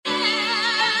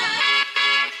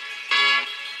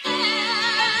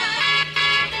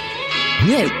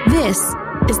This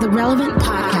is the Relevant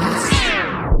Podcast.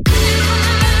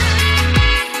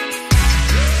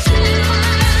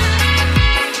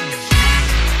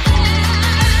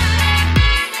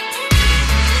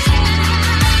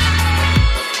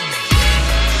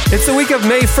 It's the week of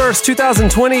May 1st,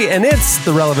 2020, and it's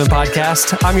the Relevant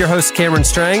Podcast. I'm your host, Cameron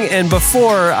Strang, and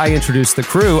before I introduce the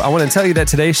crew, I want to tell you that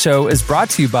today's show is brought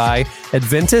to you by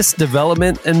Adventist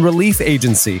Development and Relief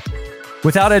Agency.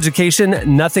 Without education,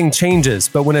 nothing changes,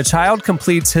 but when a child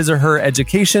completes his or her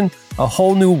education, a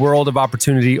whole new world of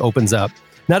opportunity opens up.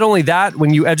 Not only that,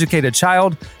 when you educate a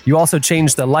child, you also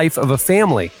change the life of a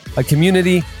family, a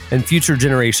community, and future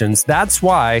generations. That's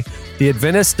why the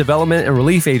Adventist Development and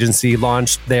Relief Agency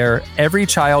launched their Every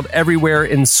Child Everywhere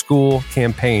in School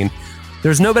campaign.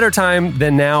 There's no better time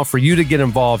than now for you to get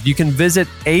involved. You can visit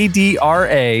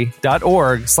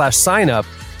adra.org/sign up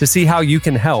to see how you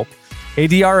can help.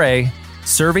 ADRA,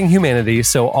 serving humanity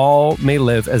so all may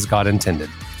live as God intended.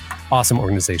 Awesome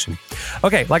organization.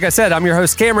 Okay, like I said, I'm your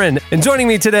host, Cameron, and joining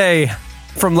me today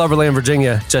from Loverland,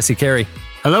 Virginia, Jesse Carey.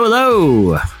 Hello,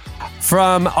 hello.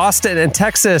 From Austin and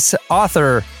Texas,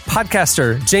 author,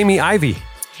 podcaster, Jamie Ivey.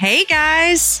 Hey,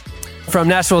 guys. From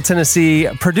Nashville, Tennessee,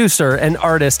 producer and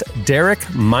artist,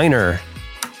 Derek Miner.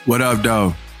 What up,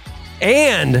 though?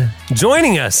 And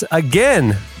joining us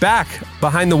again, back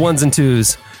behind the ones and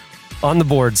twos on the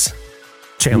boards,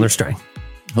 Chandler Strang.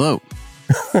 Hello.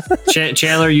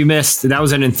 Chandler, you missed. That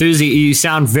was an enthusiast. You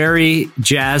sound very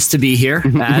jazzed to be here,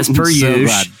 as per usual.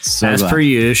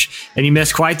 And you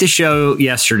missed quite the show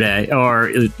yesterday,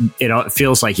 or it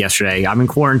feels like yesterday. I'm in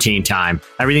quarantine time.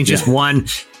 Everything's just one.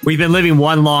 We've been living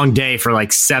one long day for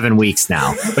like 7 weeks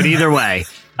now. But either way,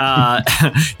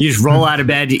 you just roll out of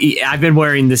bed. I've been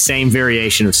wearing the same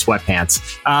variation of sweatpants.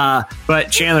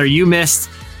 But Chandler, you missed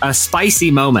a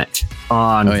spicy moment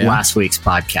on last week's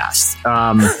podcast.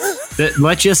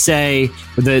 Let's just say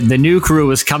the new crew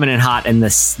was coming in hot, and the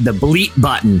bleep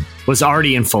button was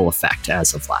already in full effect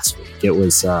as of last week. It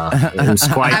was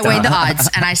quite. I weighed the odds,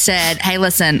 and I said, "Hey,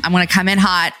 listen, I'm going to come in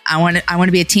hot. I want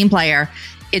to be a team player.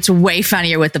 It's way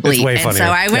funnier with the bleep." And so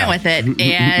I went with it,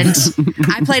 and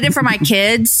I played it for my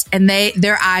kids, and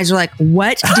their eyes were like,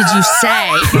 "What did you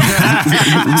say?"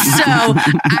 So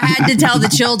I had to tell the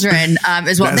children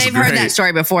as well. That's They've great. heard that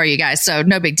story before, you guys, so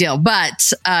no big deal.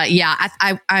 But I'm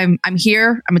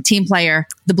here. I'm a team player.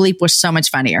 The bleep was so much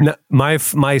funnier. No,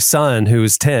 my son,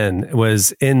 who's 10,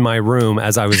 was in my room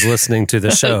as I was listening to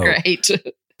the show. Great.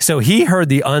 So he heard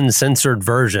the uncensored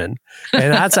version.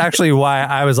 And that's actually why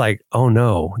I was like, oh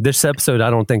no, this episode, I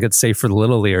don't think it's safe for the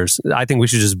little ears. I think we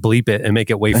should just bleep it and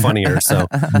make it way funnier. So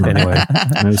anyway,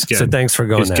 so thanks for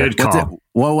going there. Good call.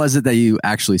 What was it that you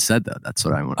actually said, though? That's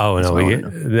what I want. Oh no, we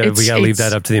got to leave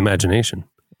that up to the imagination.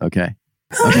 Okay.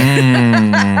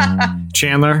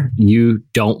 Chandler, you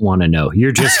don't want to know.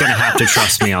 You're just going to have to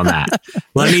trust me on that.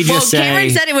 Let me just say. Cameron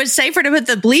said it was safer to put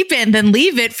the bleep in than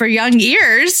leave it for young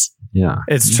ears. Yeah,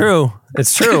 it's true.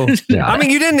 It's true. Yeah. I mean,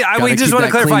 you didn't. We just want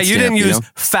to clarify. You didn't use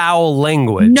foul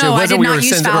language. No, I did not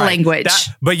use foul language.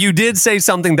 But you did say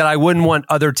something that I wouldn't want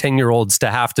other 10-year-olds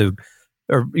to have to,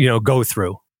 or go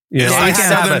through. You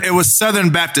know, it was Southern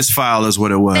Baptist file, is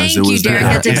what it was. Thank you, Derek.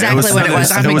 That's exactly what it was.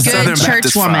 I'm a good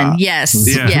church woman. Yes,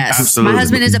 yes. Absolutely. My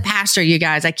husband is a pastor. You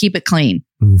guys, I keep it clean.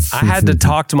 I had to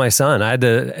talk to my son.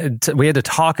 We had to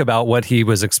talk about what he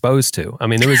was exposed to. I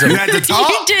mean, it was. You had to talk.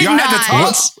 You did not. Had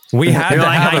to talk. We had to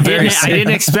have a very. I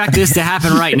didn't expect this to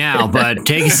happen right now, but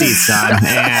take a seat, son.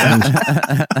 And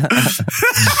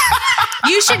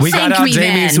you should thank me,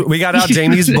 then. We got out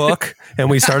Jamie's book, and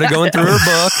we started going through her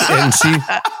book, and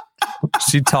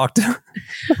she talked. All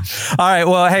right.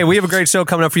 Well, hey, we have a great show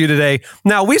coming up for you today.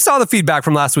 Now, we saw the feedback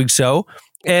from last week's show,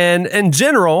 and in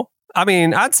general, I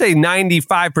mean, I'd say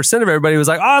 95% of everybody was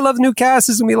like, oh, I love the new cast.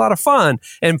 This is going to be a lot of fun.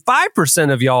 And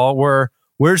 5% of y'all were,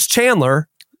 where's Chandler?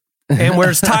 And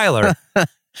where's Tyler?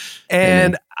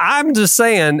 And I'm just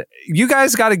saying, you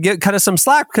guys got to get kind of some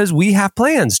slack because we have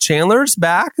plans. Chandler's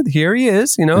back. Here he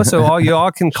is, so all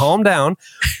y'all can calm down.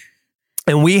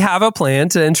 And we have a plan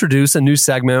to introduce a new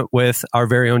segment with our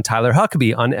very own Tyler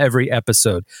Huckabee on every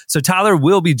episode. So Tyler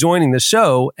will be joining the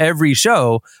show every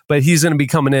show, but he's going to be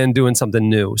coming in doing something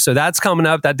new. So that's coming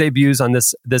up. That debuts on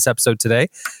this episode today.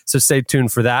 So stay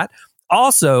tuned for that.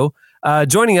 Also,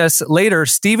 joining us later,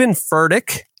 Stephen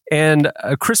Furtick and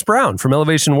Chris Brown from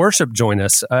Elevation Worship join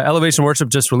us. Elevation Worship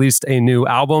just released a new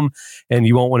album, and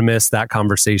you won't want to miss that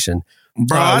conversation.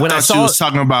 Bro, I thought you was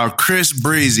talking about Chris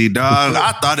Breezy, dog.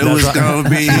 I thought it was going to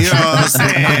be, you know what I'm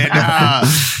saying?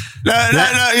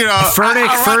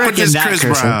 Furtick with this Chris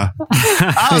Brown.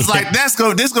 I was like, this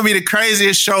going to be the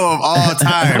craziest show of all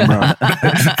time, bro. Dude,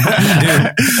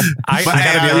 I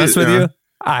got to be honest with you.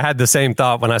 I had the same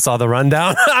thought when I saw the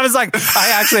rundown. I was like,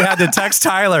 I actually had to text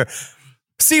Tyler.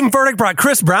 Stephen Furtick brought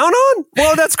Chris Brown on?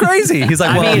 Well, that's crazy. He's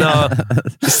like, no.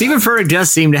 Stephen Furtick does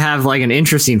seem to have like an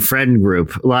interesting friend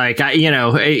group. Like,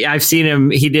 I've seen him.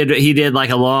 He did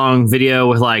like a long video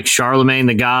with like Charlemagne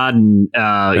the God and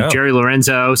Jerry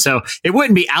Lorenzo. So it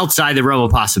wouldn't be outside the realm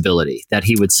of possibility that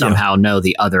he would somehow know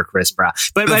the other Chris Brown.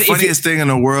 But the funniest thing in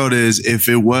the world is if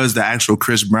it was the actual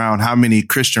Chris Brown, how many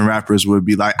Christian rappers would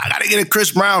be like, I got to get a Chris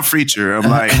Brown feature. I'm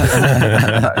like,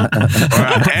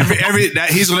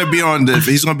 he's going to be on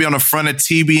he's going to be on the front of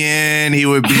TBN. He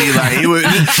would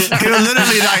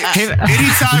literally like,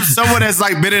 anytime someone that's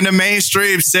like been in the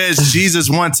mainstream says Jesus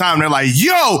one time, they're like,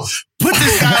 yo, put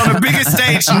this guy on the biggest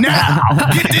stage now.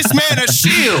 Get this man a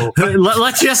shield.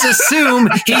 Let's just assume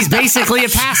he's basically a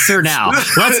pastor now.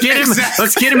 Let's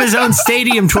get him his own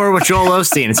stadium tour with Joel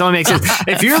Osteen. It only makes sense.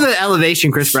 If you're the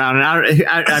Elevation Chris Brown, and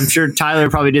I'm sure Tyler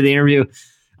probably did the interview,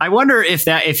 I wonder if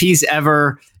he's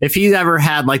ever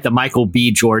had like the Michael B.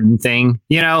 Jordan thing,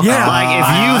 you know, like if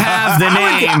you have the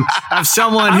name of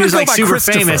someone who's like super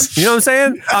famous, you know what I'm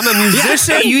saying? I'm a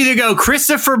musician. Yeah, you either go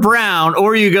Christopher Brown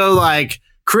or you go like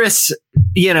Chris,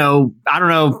 I don't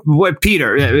know what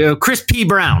Chris P.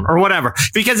 Brown or whatever.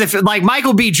 Because if like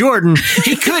Michael B. Jordan,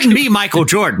 he couldn't be Michael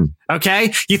Jordan.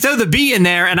 Okay. You throw the B in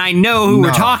there and I know who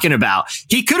we're talking about.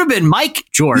 He could have been Mike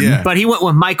Jordan, but he went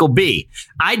with Michael B.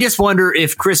 I just wonder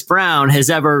if Chris Brown has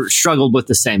ever struggled with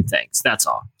the same things. That's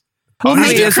all. Well,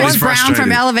 maybe Chris Brown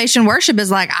from Elevation Worship is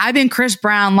like, I've been Chris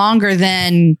Brown longer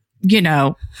than,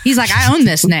 he's like, I own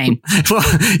this name. Well,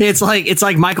 it's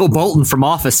like Michael Bolton from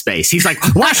Office Space. He's like,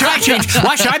 why should I change?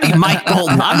 Why should I be Mike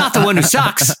Bolton? I'm not the one who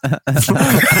sucks. That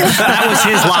was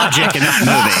his logic in that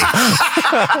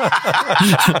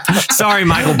movie. Sorry,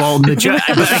 Michael Bolton. But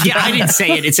again, I didn't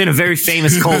say it. It's in a very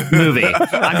famous cult movie.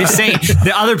 I'm just saying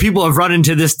the other people have run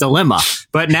into this dilemma.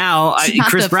 But now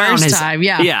Chris Brown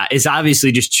is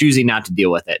obviously just choosing not to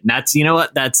deal with it. And that's,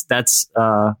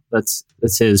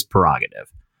 that's his prerogative.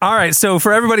 All right. So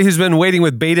for everybody who's been waiting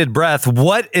with bated breath,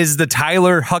 what is the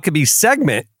Tyler Huckabee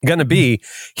segment going to be?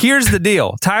 Here's the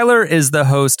deal. Tyler is the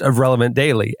host of Relevant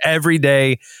Daily,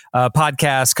 everyday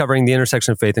podcast covering the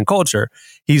intersection of faith and culture.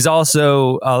 He's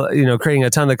also, creating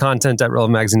a ton of content at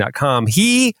relevantmagazine.com.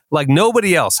 He, like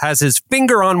nobody else, has his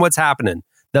finger on what's happening,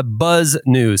 the buzz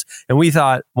news. And we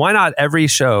thought, why not every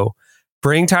show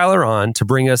bring Tyler on to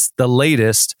bring us the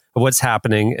latest of what's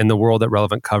happening in the world that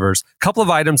Relevant covers. A couple of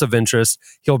items of interest.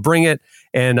 He'll bring it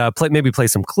and maybe play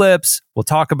some clips. We'll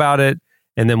talk about it,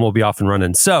 and then we'll be off and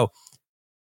running. So,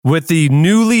 with the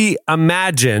newly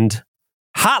imagined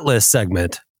Hot List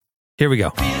segment, here we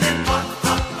go.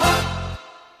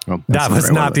 Oh, that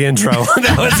was not the intro.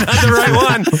 That was not the right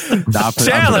one.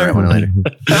 Chandler.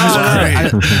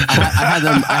 I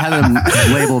had them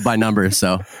labeled by numbers,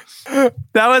 so.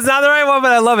 That was not the right one,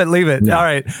 but I love it. Leave it. Yeah. All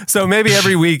right. So maybe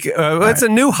every week, it's a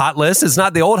new hot list. It's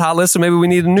not the old hot list, so maybe we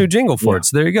need a new jingle for it.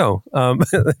 So there you go.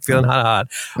 Feeling hot.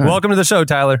 Welcome to the show,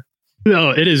 Tyler.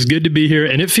 No, it is good to be here,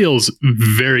 and it feels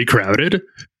very crowded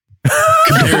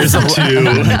compared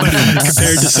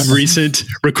to some recent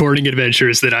recording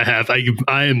adventures that I have.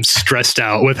 I am stressed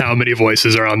out with how many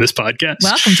voices are on this podcast.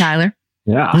 Welcome, Tyler.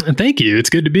 Yeah. Thank you.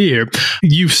 It's good to be here.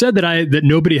 You've said that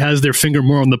nobody has their finger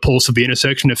more on the pulse of the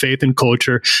intersection of faith and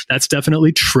culture. That's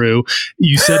definitely true.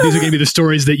 You said these are going to be the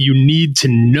stories that you need to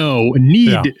know.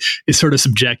 Is sort of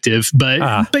subjective,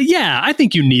 but yeah, I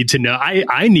think you need to know.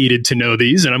 I needed to know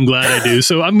these, and I'm glad I do.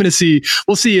 So I'm going to see.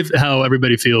 We'll see how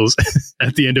everybody feels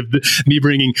at the end of me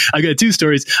bringing. I got two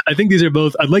stories. I think these are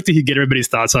both. I'd like to get everybody's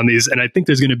thoughts on these, and I think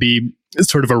there's going to be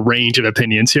sort of a range of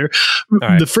opinions here.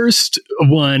 Right. The first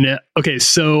one. Okay,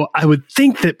 so I would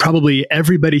think that probably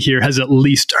everybody here has at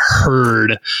least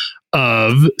heard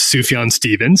of Sufjan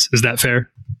Stevens. Is that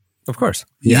fair? Of course.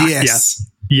 Yeah. Yes.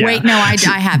 Yeah. Wait, no, I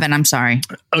haven't. I'm sorry.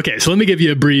 Okay, so let me give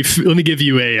you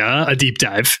a deep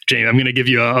dive, Jane. I'm going to give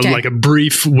you a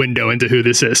brief window into who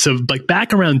this is. So like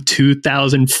back around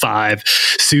 2005,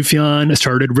 Sufjan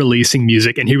started releasing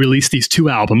music, and he released these two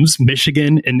albums,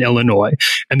 Michigan and Illinois,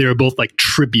 and they were both like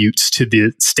tributes to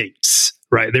the states.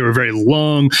 Right. They were very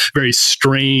long, very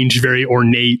strange, very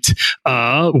ornate,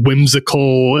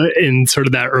 whimsical in sort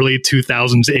of that early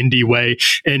 2000s indie way.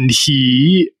 And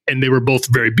he and they were both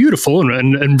very beautiful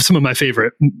and some of my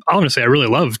favorite. Honestly, I really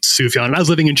loved Sufjan. I was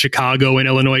living in Chicago when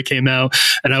Illinois came out,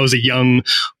 and I was a young,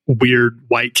 weird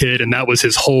white kid, and that was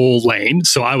his whole lane.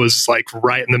 So I was like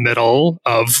right in the middle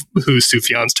of who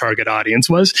Sufjan's target audience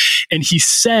was. And he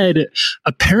said,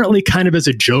 apparently kind of as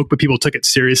a joke, but people took it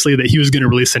seriously, that he was going to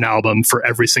release an album for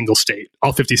every single state,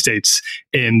 all 50 states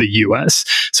in the US.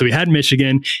 So he had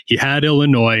Michigan, he had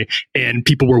Illinois, and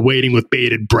people were waiting with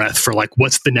bated breath for like,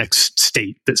 what's the next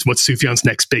state? What's Sufjan's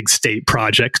next big state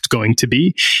project going to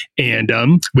be? And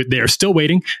they are still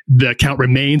waiting. The count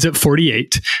remains at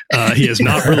 48. He has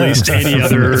not released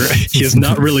he has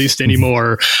not released any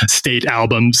more state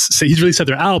albums. So he's released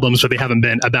other albums, but they haven't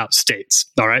been about states.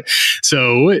 All right.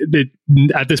 So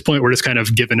at this point, we're just kind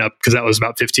of giving up because that was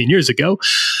about 15 years ago.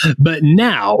 But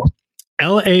now,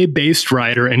 LA-based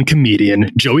writer and comedian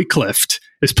Joey Clift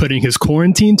is putting his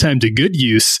quarantine time to good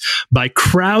use by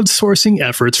crowdsourcing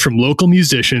efforts from local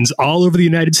musicians all over the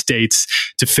United States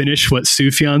to finish what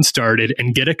Sufjan started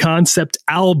and get a concept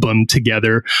album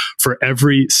together for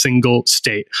every single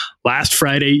state. Last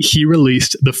Friday, he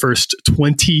released the first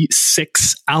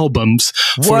 26 albums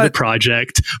for the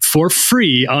project for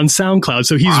free on SoundCloud.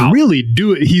 So he's really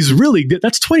good.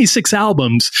 That's 26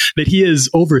 albums that he has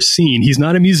overseen. He's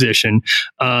not a musician,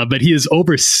 but he has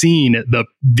overseen the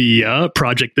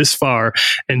project this far,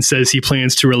 and says he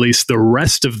plans to release the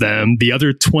rest of them, the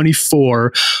other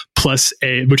 24, plus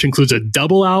which includes a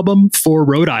double album for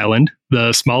Rhode Island.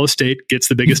 The smallest state gets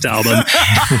the biggest album.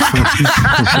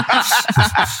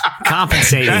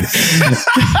 Compensating.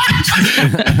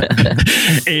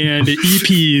 And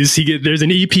EPs. There's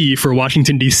an EP for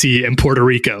Washington, D.C. and Puerto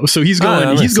Rico. So he's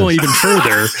going even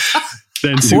further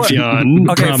than Sufjan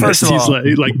promised. First of all,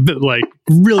 he's like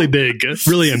really big,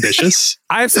 really ambitious.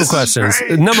 I have some questions.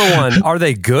 Great. Number one, are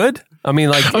they good? I mean,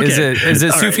 like, is it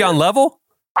Sufjan level?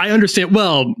 I understand.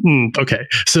 Well, okay.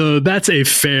 So that's a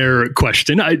fair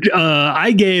question. I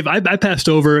passed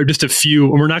over just a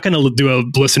few. We're not going to do a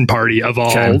listen party of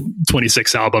all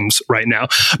 26 albums right now,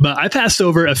 but I passed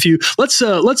over a few. Let's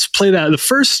play that. The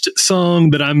first song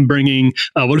that I'm bringing,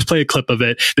 we'll just play a clip of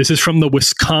it. This is from the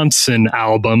Wisconsin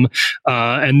album.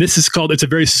 And this is called, it's a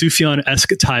very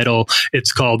Sufjan-esque title.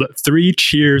 It's called 3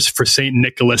 Cheers for St.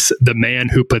 Nicholas, the man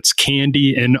who puts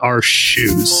candy in our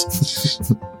shoes.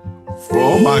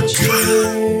 Oh my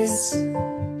Cheers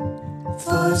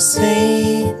for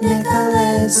St.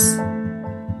 Nicholas,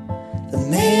 the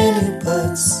man who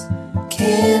puts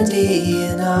candy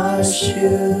in our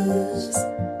shoes.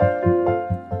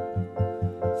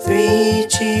 3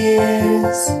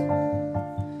 cheers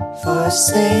for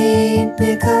St.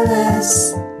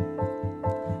 Nicholas,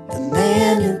 the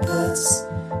man who puts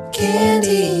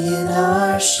candy in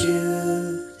our shoes.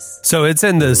 So it's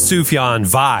in the Sufjan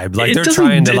vibe. Like it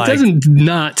doesn't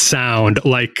not sound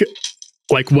like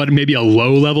what maybe a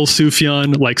low level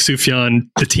Sufjan, like Sufjan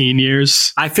the teen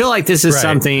years. I feel like this is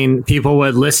something people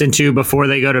would listen to before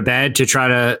they go to bed to try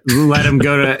to let them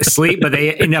go to sleep, but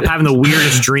they end up having the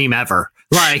weirdest dream ever.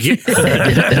 Like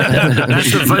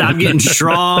I'm getting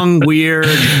strong, weird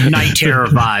night terror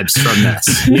vibes from this.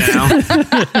 You know,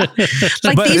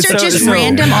 like these are just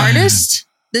random artists.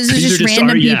 These are just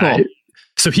random people. Yeah.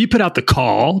 So he put out the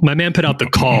call. My man put out the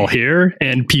call here,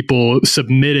 and people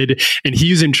submitted, and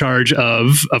he's in charge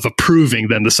of approving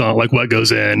then the song, like what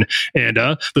goes in, and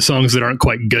the songs that aren't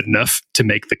quite good enough to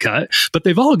make the cut. But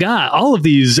they've all of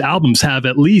these albums have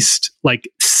at least like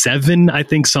 7, I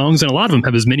think, songs, and a lot of them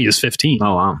have as many as 15.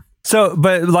 Oh wow. So,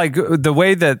 but like the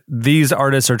way that these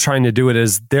artists are trying to do it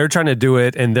is they're trying to do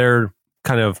it in their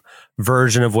kind of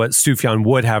version of what Sufjan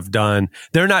would have done.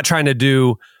 They're not trying to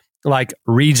do like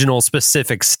regional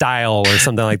specific style or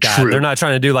something like that. True. They're not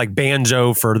trying to do like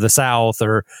banjo for the South,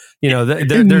 or they're trying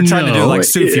to do like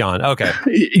Sufjan. Okay.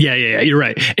 Yeah, you're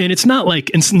right. And it's not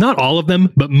all of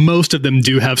them, but most of them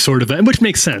do have sort of which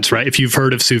makes sense, right? If you've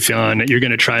heard of Sufjan, you're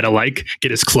going to try to like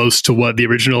get as close to what the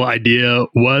original idea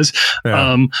was.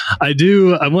 Yeah.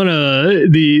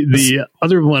 The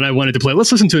other one I wanted to play.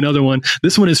 Let's listen to another one.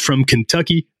 This one is from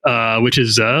Kentucky, which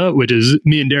is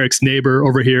me and Derek's neighbor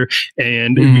over here,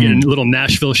 and we get a little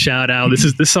Nashville shout out.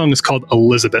 This song is called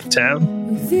Elizabethtown.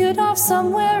 We veered off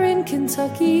somewhere in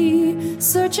Kentucky,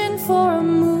 searching for a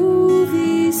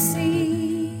movie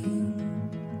scene,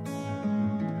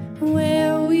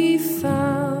 where we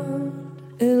found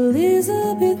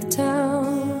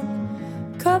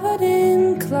Elizabethtown, covered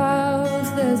in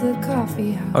clouds. There's a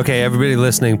coffee house. Okay, everybody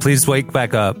listening, please wake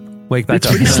back up. It's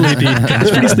pretty sleepy.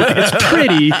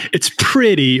 It's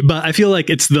pretty, but I feel like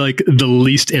it's the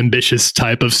least ambitious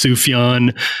type of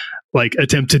Sufjan like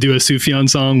attempt to do a Sufjan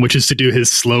song, which is to do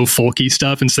his slow folky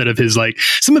stuff instead of his like,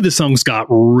 some of his songs got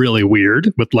really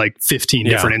weird with like 15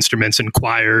 different instruments and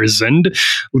choirs and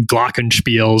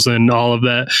glockenspiels and all of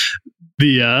that.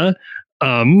 The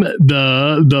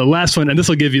last one, and this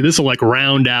will like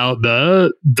round out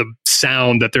the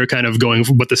sound that they're kind of going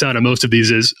for. What the sound of most of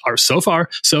these are so far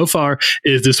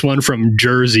is this one from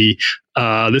Jersey.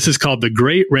 This is called the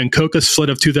Great Rancocas Flood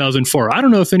of 2004. I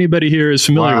don't know if anybody here is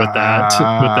familiar with that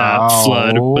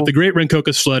flood, but the Great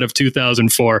Rancocas Flood of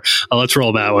 2004. Let's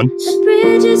roll that one. The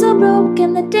bridges are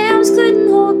broken, the dams couldn't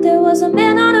hold. There was a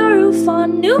man on a roof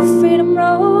on New Freedom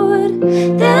Road.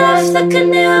 They left the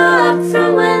canoe up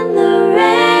from when the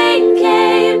rain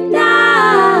came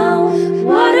down.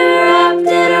 Water erupted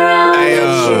around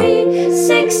the tree,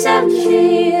 6, 7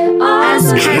 feet.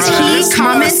 Has he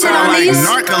commented on these?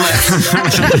 Bro,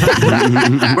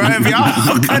 if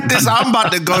y'all cut this, I'm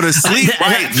about to go to sleep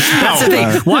right now. That's the thing.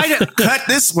 Why cut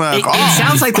this one off? It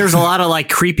sounds like there's a lot of like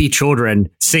creepy children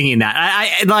singing that.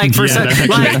 I like for some,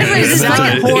 like,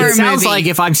 it sounds like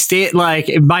if I'm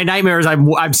my nightmare is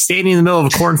I'm standing in the middle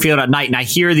of a cornfield at night and I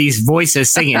hear these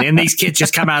voices singing, and these kids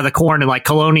just come out of the corn in like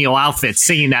colonial outfits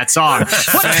singing that song. What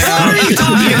the hell are you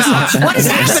talking about? What is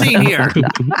happening here?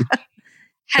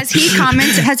 Has he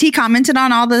commented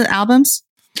on all the albums?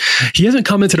 He hasn't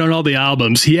commented on all the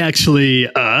albums. He actually,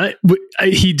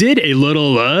 he did a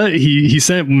little, he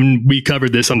sent, when we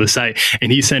covered this on the site,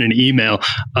 and he sent an email.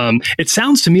 It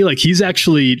sounds to me like he's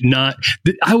actually not,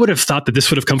 I would have thought that this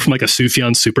would have come from like a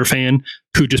Sufjan super fan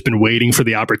who just been waiting for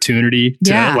the opportunity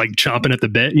to like chomping at the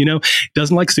bit,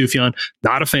 doesn't like Sufjan,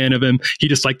 not a fan of him. He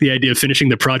just liked the idea of finishing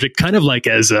the project kind of like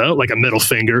as a middle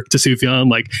finger to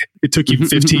Sufjan. Like, it took you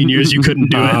 15 years, you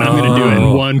couldn't do it, and I'm going to do it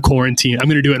in one quarantine. I'm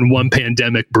going to do it in one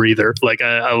pandemic breather. Like,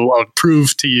 I'll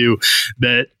prove to you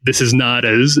that this is not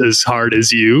as hard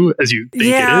as you think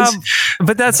it is.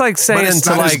 But that's like saying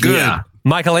to like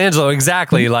Michelangelo,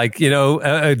 exactly. Like,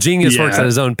 a genius works at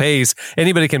his own pace.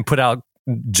 Anybody can put out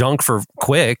junk for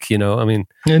quick, I mean,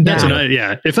 and that's what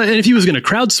if he was going to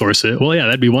crowdsource it, well,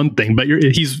 that'd be one thing, but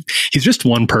he's just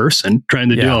one person trying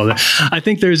to do all that. I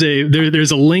think there's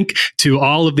a link to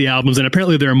all of the albums, and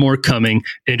apparently there are more coming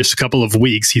in just a couple of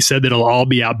weeks. He said that it'll all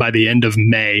be out by the end of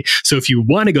May. So if you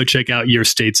want to go check out Your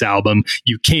State's album,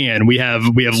 you can. We have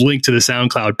linked to the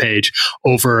SoundCloud page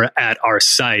over at our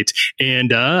site.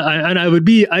 And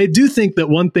I do think that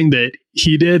one thing that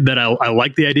he did that I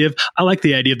like the idea of. I like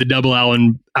the idea of the double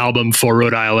album for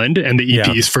Rhode Island and the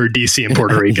EPs for DC and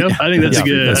Puerto Rico. I think that's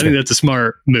I think that's a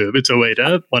smart move. It's a way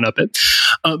to one up it.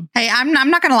 Hey, I'm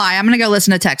not going to lie. I'm going to go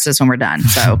listen to Texas when we're done.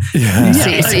 So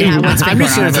see what's I'm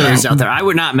just going to throw this out there. I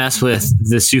would not mess with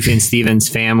the Sufjan Stevens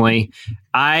family.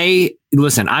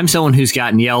 I'm someone who's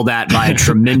gotten yelled at by a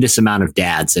tremendous amount of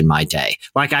dads in my day.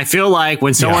 Like, I feel like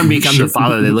when someone becomes a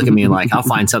father, they look at me and like, I'll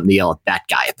find something to yell at that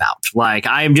guy about. Like,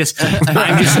 I am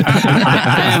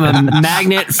a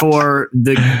magnet for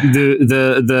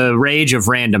the rage of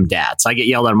random dads. I get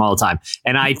yelled at them all the time.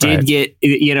 And I did get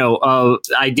yelled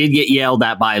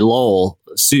at by Lowell,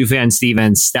 Sufjan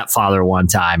Stevens' stepfather, one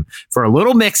time for a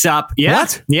little mix up. Yeah.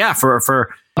 What? Yeah.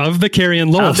 For of the Carrie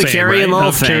and Lowell fame, Carrie and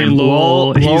Lowell fame.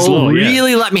 Lowell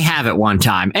really let me have it one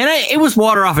time. And it was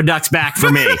water off a duck's back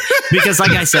for me because,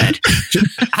 like I said,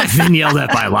 I've been yelled at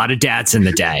by a lot of dads in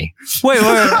the day. Wait.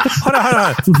 Hold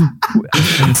on.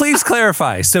 Please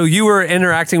clarify. So you were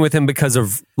interacting with him because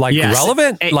of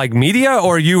relevant media,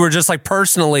 or you were just like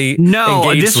personally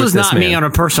engaged this was not me on a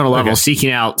personal level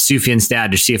seeking out Sufjan's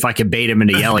dad to see if I could bait him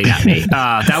into yelling at me.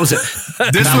 That was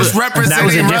a different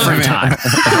time.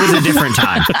 That was a different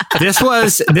time. This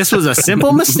was a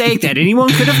simple mistake that anyone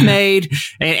could have made,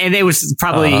 and it was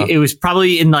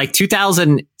probably in like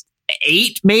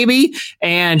 2008 maybe,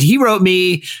 and he wrote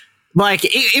me like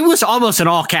it was almost an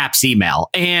all caps email,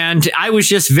 and I was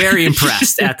just very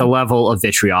impressed at the level of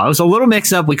vitriol. It was a little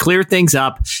mix up. We cleared things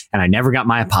up, and I never got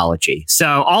my apology.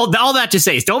 So all that to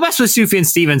say is, don't mess with Sufjan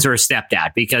Stevens or his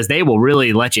stepdad, because they will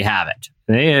really let you have it.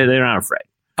 They're not afraid.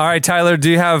 All right, Tyler, do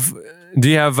you have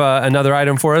another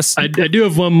item for us? I do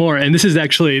have one more, and this is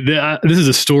actually this is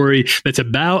a story that's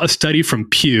about a study from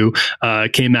Pew,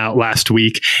 came out last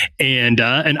week, and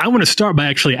I want to start by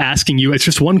actually asking you. It's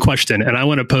just one question, and I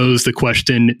want to pose the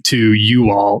question to you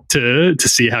all to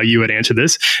see how you would answer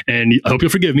this. And I hope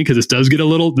you'll forgive me because this does get a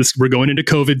little. We're going into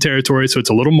COVID territory, so it's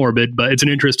a little morbid, but it's an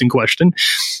interesting question.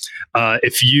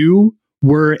 If you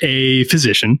were a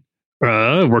physician,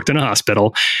 worked in a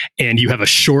hospital, and you have a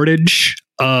shortage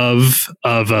of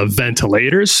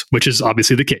ventilators, which is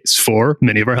obviously the case for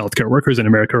many of our healthcare workers in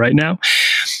America right now,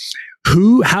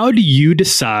 how do you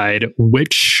decide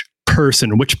which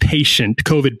person, which patient,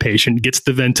 COVID patient, gets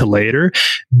the ventilator,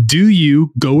 do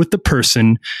you go with the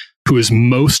person who has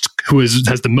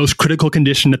the most critical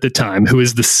condition at the time, who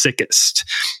is the sickest,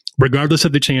 regardless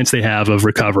of the chance they have of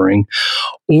recovering?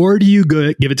 Or do you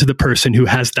give it to the person who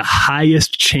has the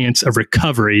highest chance of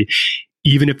recovery,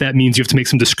 even if that means you have to make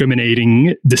some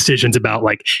discriminating decisions about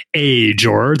like age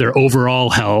or their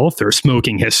overall health or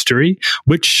smoking history?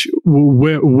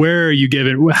 Where are you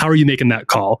giving? How are you making that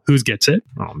call? Who gets it?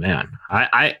 Oh man,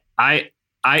 I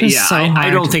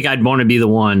don't think I'd want to be the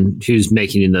one who's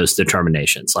making those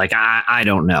determinations. Like I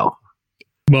don't know.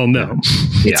 Well, no,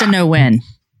 it's a no-win.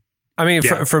 I mean,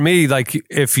 for me, like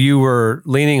if you were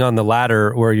leaning on the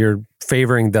latter where you're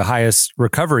favoring the highest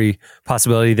recovery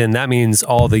possibility, then that means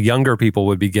all the younger people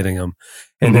would be getting them.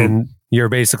 And then you're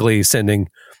basically sending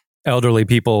elderly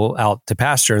people out to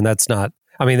pasture. And that's not,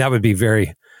 I mean, that would be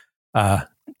very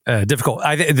difficult.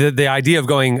 The idea of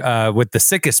going with the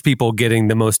sickest people getting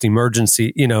the most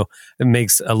emergency, it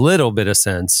makes a little bit of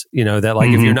sense, that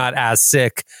like if you're not as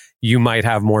sick, you might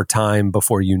have more time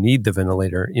before you need the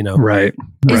ventilator, Right.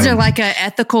 Is there like an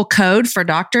ethical code for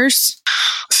doctors?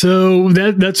 So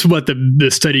that's what the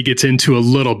study gets into a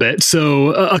little bit.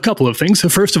 So a couple of things. So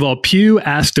first of all, Pew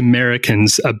asked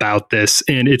Americans about this,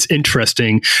 and it's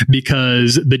interesting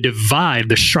because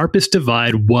the sharpest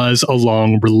divide was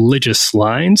along religious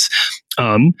lines.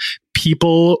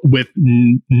 People with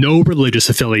no religious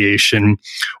affiliation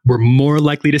were more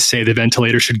likely to say the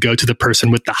ventilator should go to the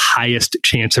person with the highest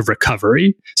chance of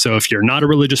recovery. So if you're not a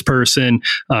religious person,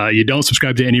 you don't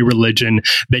subscribe to any religion,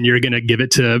 then you're going to give it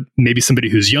to maybe somebody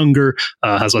who's younger,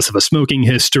 has less of a smoking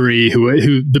history,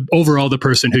 the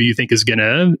person who you think is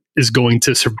going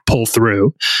to sort of pull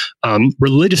through.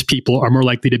 Religious people are more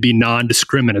likely to be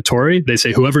non-discriminatory. They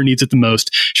say whoever needs it the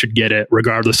most should get it,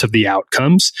 regardless of the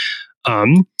outcomes.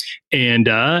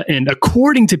 And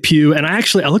according to Pew, and I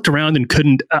looked around and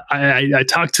couldn't, I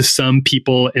talked to some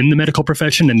people in the medical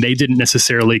profession and they didn't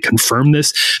necessarily confirm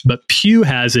this, but Pew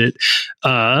has it,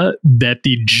 that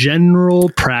the general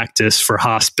practice for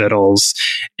hospitals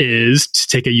is to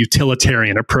take a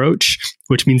utilitarian approach,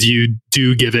 which means you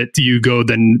go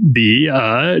then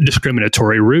the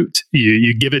discriminatory route.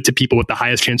 You give it to people with the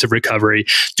highest chance of recovery,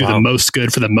 do the most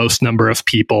good for the most number of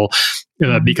people,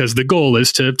 because the goal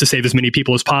is to save as many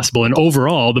people as possible. And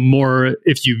overall,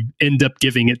 if you end up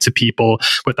giving it to people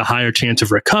with a higher chance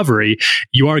of recovery,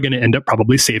 you are going to end up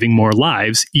probably saving more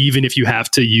lives, even if you have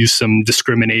to use some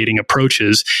discriminating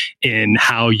approaches in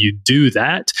how you do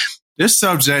that. This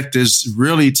subject is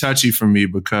really touchy for me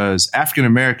because African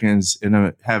Americans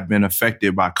have been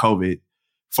affected by COVID as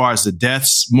far as the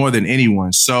deaths more than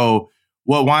anyone. So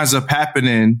what winds up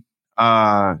happening,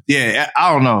 I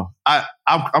don't know.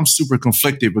 I'm super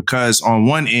conflicted because on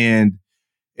one end,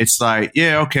 it's like,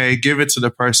 give it to the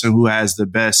person who has the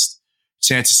best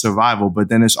chance of survival. But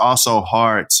then it's also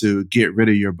hard to get rid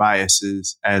of your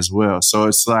biases as well. So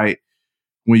it's like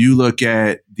when you look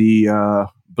at the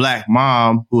Black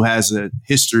mom who has a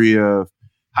history of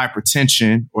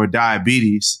hypertension or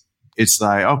diabetes, it's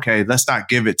like, okay, let's not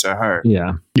give it to her.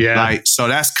 Yeah. Like, so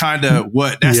that's kind of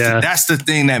that's the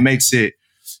thing that makes it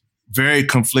very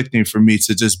conflicting for me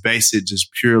to just base it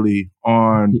just purely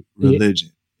on religion.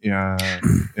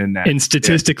 And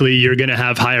statistically, you're going to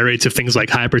have higher rates of things like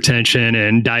hypertension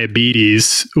and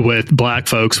diabetes with Black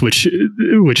folks, which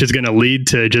is going to lead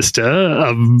to just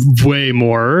a way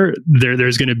more.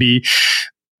 There's going to be,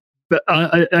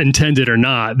 intended or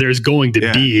not, there's going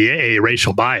to be a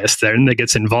racial bias there that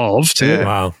gets involved. Yeah,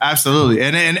 wow, absolutely.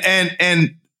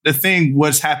 And the thing,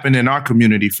 what's happened in our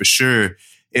community for sure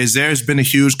is there's been a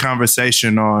huge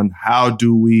conversation on how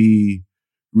do we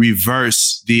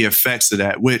reverse the effects of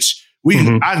that, which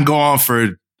I can go on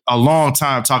for a long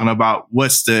time talking about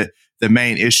what's the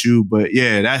main issue. But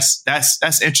yeah,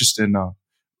 that's interesting though.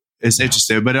 It's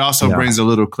interesting, but it also brings a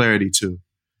little clarity too.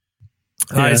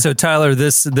 All right, so Tyler,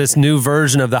 this new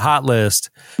version of the hot list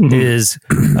is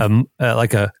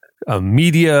like a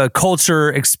media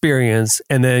culture experience,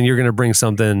 and then you're going to bring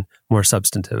something more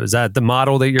substantive. Is that the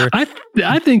model that you're?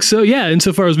 I think so. Yeah,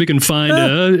 insofar as we can find,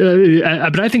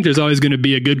 but I think there's always going to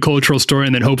be a good cultural story,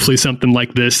 and then hopefully something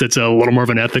like this that's a little more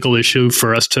of an ethical issue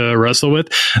for us to wrestle with.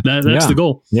 That's the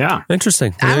goal. Yeah,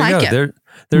 interesting. I like it.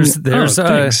 There's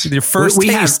your first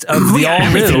taste of the all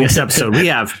new. This episode, we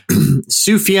have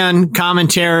Sufyan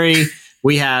commentary.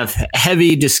 We have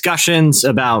heavy discussions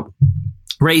about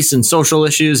race and social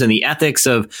issues and the ethics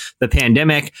of the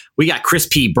pandemic. We got Chris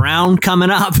P. Brown coming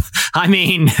up. I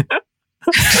mean,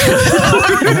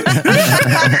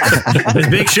 it's a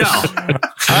big show. All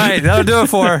right, that'll do it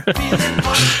for her.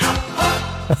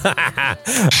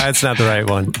 That's not the right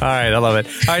one. All right, I love it.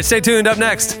 All right, stay tuned. Up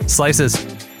next, Slices.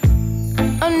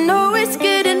 I know it's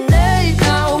getting late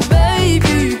now,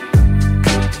 baby.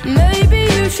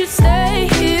 Maybe you should stay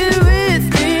here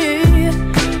with me.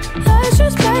 Let's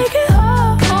just make it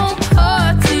our own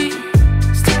party.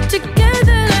 Stick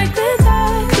together like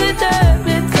glitter.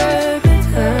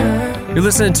 You're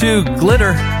listening to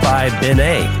Glitter by Ben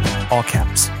A. All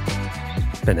caps.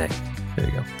 Ben A. There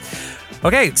you go.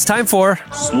 Okay, it's time for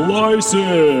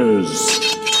Slices.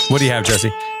 What do you have,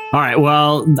 Jesse? All right.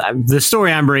 Well, the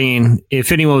story I'm bringing,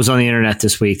 if anyone was on the internet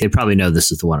this week, they probably know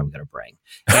this is the one I'm going to bring.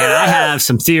 And I have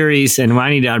some theories, and I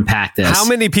need to unpack this. How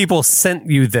many people sent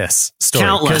you this story?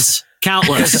 Countless.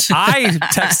 I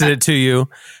texted it to you,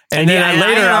 and then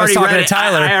I was talking to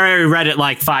Tyler. I already read it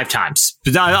like 5 times.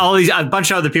 A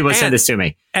bunch of other people sent this to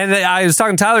me. And then I was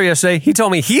talking to Tyler yesterday. He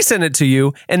told me he sent it to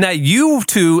you and that you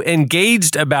two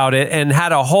engaged about it and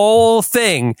had a whole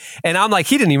thing. And I'm like,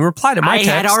 he didn't even reply to my text.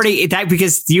 I had already,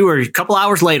 because you were a couple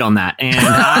hours late on that and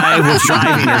I was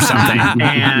driving or something.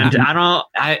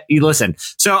 And you listen.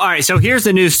 So, all right. So here's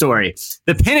the news story.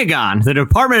 The Pentagon, the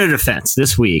Department of Defense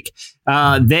this week,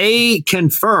 they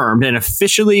confirmed and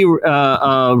officially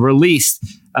released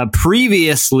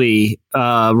previously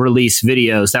released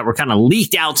videos that were kind of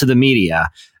leaked out to the media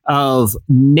of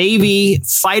Navy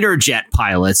fighter jet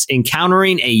pilots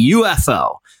encountering a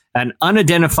UFO, an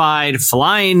unidentified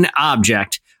flying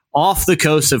object off the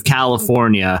coast of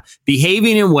California,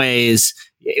 behaving in ways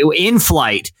in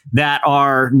flight that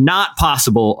are not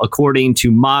possible according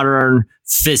to modern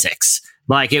physics.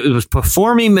 Like it was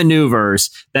performing maneuvers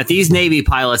that these Navy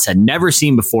pilots had never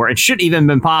seen before. It shouldn't even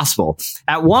been possible.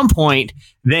 At one point,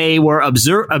 they were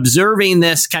observing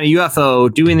this kind of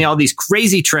UFO doing all these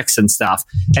crazy tricks and stuff.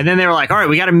 And then they were like, all right,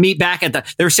 we got to meet back at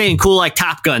they were saying cool, like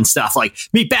Top Gun stuff, like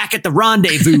meet back at the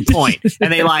rendezvous point.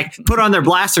 And they like put on their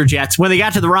blaster jets. When they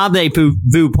got to the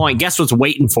rendezvous point, guess what's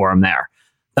waiting for them there?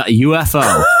 The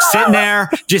UFO sitting there,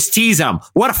 just tease them.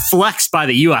 What a flex by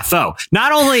the UFO.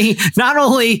 Not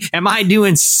only am I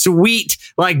doing sweet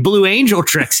like Blue Angel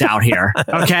tricks out here,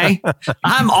 okay?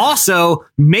 I'm also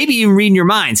maybe even reading your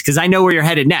minds because I know where you're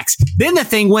headed next. Then the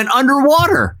thing went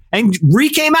underwater and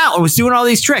came out and was doing all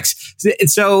these tricks.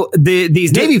 So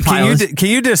these Navy pilots. Can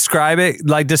you describe it?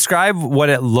 Like describe what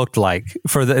it looked like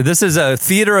for this is a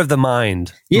theater of the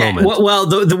mind. Yeah. Moment. Well,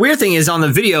 the weird thing is on the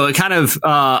video, it kind of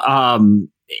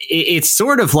it's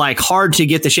sort of like hard to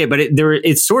get the shape, but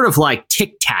it's sort of like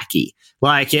tic-tacky.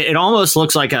 Like it almost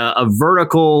looks like a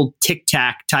vertical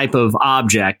tic-tac type of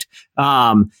object.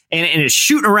 And it's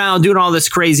shooting around doing all this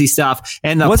crazy stuff.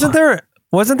 And wasn't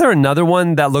there another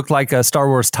one that looked like a Star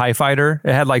Wars TIE fighter?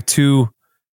 It had like 2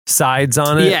 sides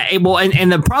on it. Yeah.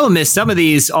 And the problem is some of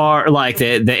these are like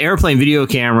the airplane video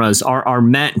cameras are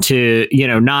meant to,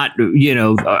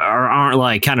 aren't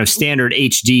like kind of standard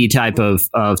HD type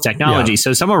of technology. Yeah.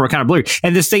 So some of them are kind of blurry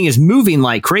and this thing is moving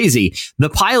like crazy.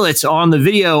 The pilots on the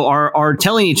video are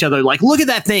telling each other like, look at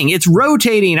that thing. It's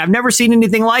rotating. I've never seen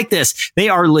anything like this. They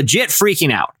are legit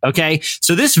freaking out. Okay.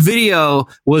 So this video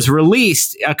was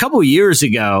released a couple of years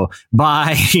ago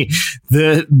by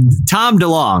the Tom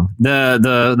DeLonge,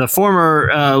 the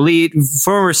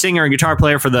former singer and guitar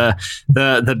player for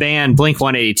the band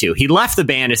Blink-182. He left the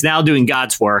band, is now doing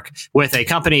God's work with a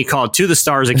company called To the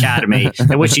Stars Academy,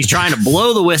 in which he's trying to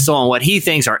blow the whistle on what he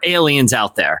thinks are aliens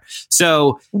out there.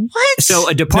 So what? So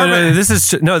a department. This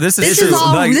is all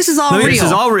real. This is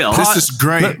all real. This is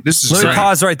great. Let me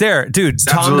pause right there, dude.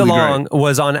 Tom DeLonge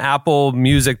was on Apple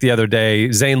Music the other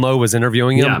day. Zane Lowe was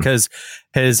interviewing him because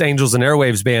his Angels and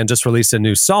Airwaves band just released a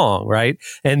new song, right?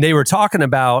 And they were talking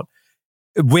about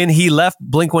when he left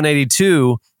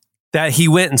Blink-182 that he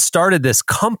went and started this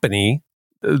company,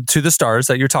 To the Stars,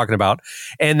 that you're talking about,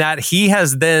 and that he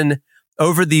has then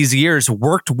over these years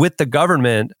worked with the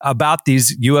government about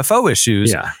these UFO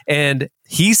issues. Yeah. And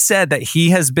he said that he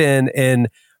has been in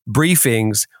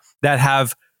briefings that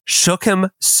have shook him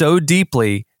so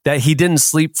deeply that he didn't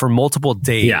sleep for multiple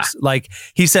days. Yeah. Like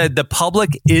he said, the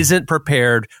public isn't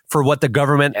prepared for what the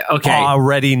government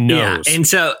already knows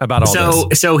about all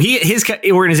this. So his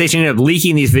organization ended up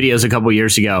leaking these videos a couple of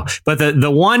years ago. But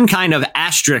the one kind of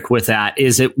asterisk with that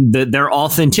is that their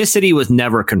authenticity was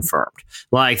never confirmed.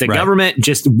 Like the government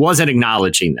just wasn't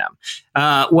acknowledging them.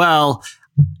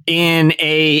 in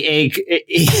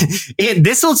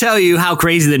this will tell you how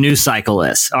crazy the news cycle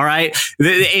is. All right.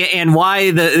 And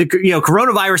why the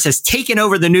coronavirus has taken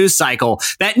over the news cycle.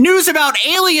 That news about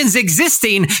aliens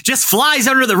existing just flies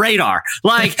under the radar.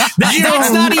 Like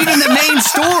that's not even the main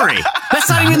story. That's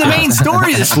not even the main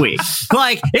story this week.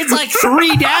 Like it's like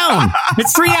 3 down.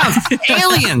 It's 3 down.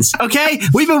 Aliens. Okay.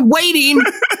 We've been waiting.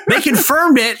 They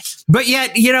confirmed it. But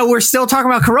yet, we're still talking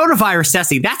about coronavirus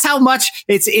testing. That's how much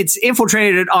it's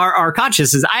infiltrated our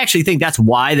consciousness. I actually think that's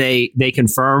why they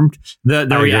confirmed the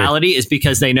reality is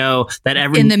because they know that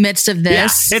in the midst of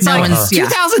this, it's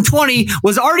 2020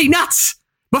 was already nuts.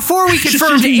 Before we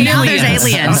confirmed aliens. Now there's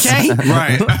aliens. Okay?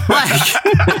 Right.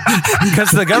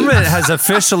 Because the government has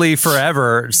officially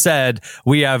forever said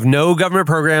we have no government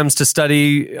programs to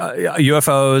study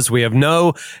UFOs. We have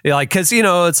no, because,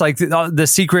 it's like the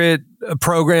secret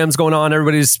programs going on,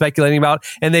 everybody's speculating about.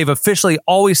 And they've officially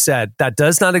always said that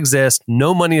does not exist.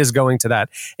 No money is going to that.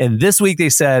 And this week they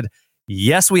said,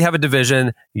 yes, we have a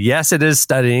division. Yes, it is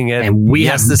studying it. And we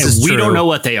true. don't know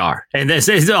what they are. And this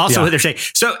is also what they're saying.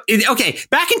 So,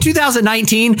 back in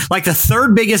 2019, like the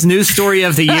third biggest news story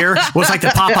of the year was like the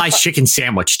Popeyes chicken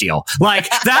sandwich deal. Like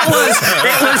it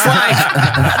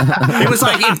was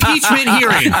like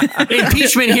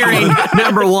impeachment hearing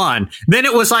number 1. Then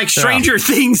it was like Stranger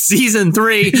Things season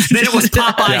 3. Then it was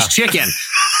Popeyes chicken.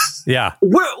 Yeah.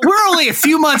 We're only a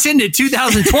few months into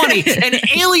 2020 and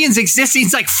aliens existing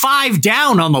is like 5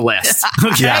 down on the list.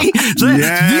 Okay.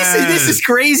 Yeah. This is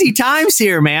crazy times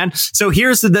here, man. So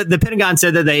here's the Pentagon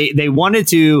said that they wanted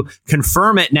to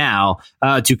confirm it now,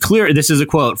 to clear. This is a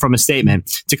quote from a statement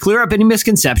to clear up any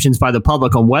misconceptions by the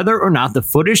public on whether or not the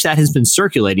footage that has been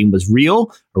circulating was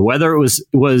real or whether it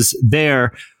was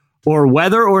there, or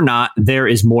whether or not there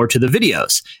is more to the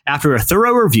videos. After a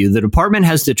thorough review, the department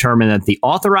has determined that the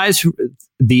authorized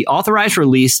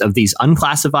release of these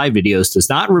unclassified videos does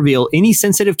not reveal any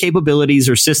sensitive capabilities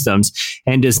or systems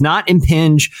and does not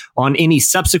impinge on any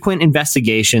subsequent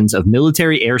investigations of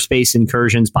military airspace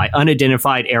incursions by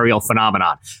unidentified aerial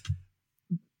phenomenon.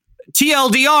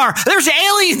 TLDR, there's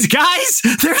aliens, guys.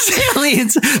 There's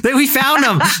aliens. We found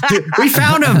them.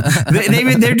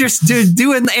 They're just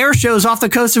doing air shows off the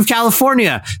coast of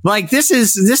California. Like this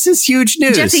is huge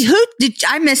news. Jesse,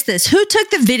 I missed this? Who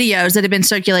took the videos that have been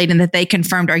circulating that they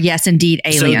confirmed are yes, indeed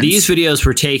aliens? So these videos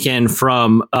were taken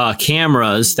from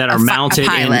cameras that are mounted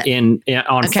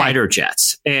on fighter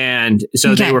jets, and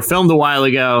so they were filmed a while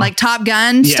ago, like Top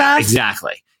Gun stuff. Yeah,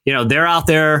 exactly. They're out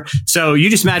there. So you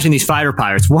just imagine these fighter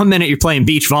pilots. 1 minute you're playing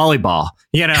beach volleyball,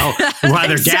 while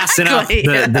they're gassing up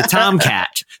the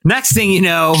Tomcat. Next thing you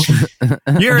know,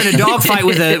 you're in a dogfight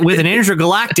with an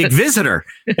intergalactic visitor.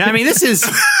 I mean, this is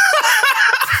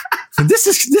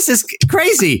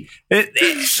crazy.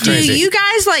 Do you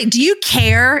guys do you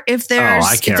care if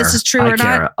if this is true or not?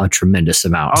 I care a tremendous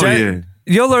amount. Oh, yeah.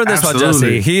 You'll learn this about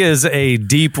Jesse. He is a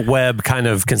deep web kind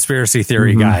of conspiracy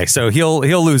theory guy. So he'll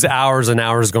lose hours and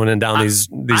hours going down these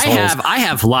holes. I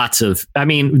have lots of. I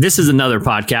mean, this is another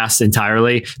podcast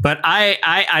entirely. But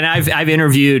I've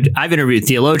interviewed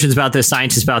theologians about this,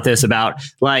 scientists about this, about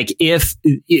like if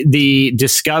the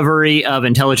discovery of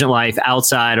intelligent life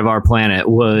outside of our planet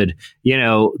would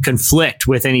conflict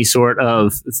with any sort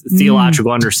of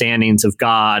theological understandings of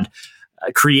God.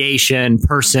 Creation,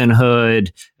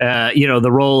 personhood,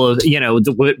 the role of,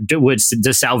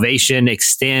 does salvation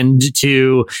extend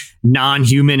to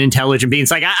non-human intelligent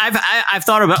beings? Like I've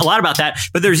thought a lot about that,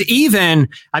 but there's even,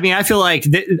 I feel like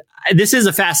this is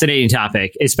a fascinating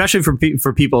topic, especially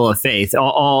for people of faith,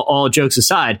 all jokes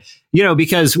aside,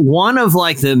 because one of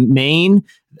like the main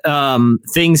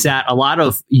things that a lot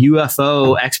of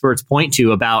UFO experts point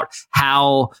to about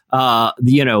how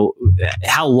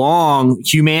long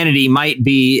humanity might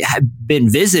have been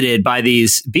visited by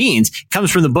these beings comes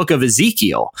from the book of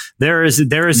Ezekiel. There is a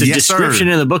description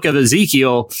in the book of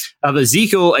Ezekiel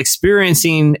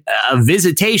experiencing a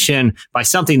visitation by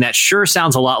something that sure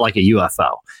sounds a lot like a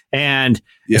UFO. And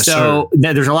there's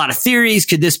a lot of theories.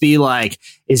 Could this be like,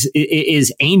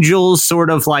 is angels sort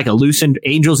of like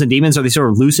angels and demons? Are these sort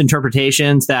of loose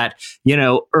interpretations that,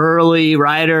 early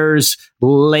writers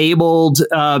labeled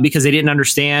because they didn't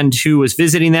understand who was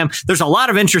visiting them? There's a lot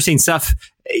of interesting stuff,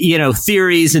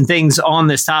 theories and things on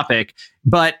this topic.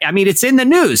 But I mean, it's in the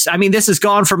news. I mean, this has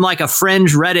gone from like a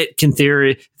fringe Reddit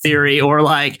theory or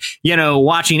like,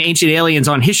 watching Ancient Aliens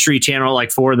on History Channel like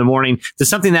 4 a.m. to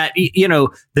something that,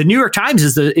 the New York Times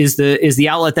is the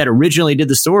outlet that originally did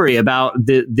the story about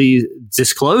the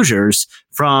disclosures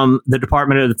from the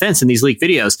Department of Defense in these leaked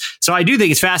videos. So I do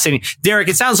think it's fascinating. Derek,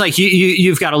 it sounds like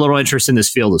you've got a little interest in this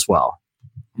field as well.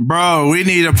 Bro, we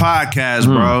need a podcast,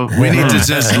 bro. We need to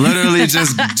just literally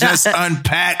just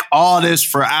unpack all this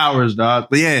for hours, dog.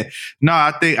 But yeah, no,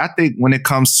 I think when it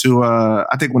comes to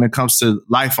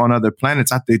life on other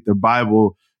planets, I think the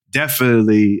Bible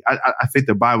definitely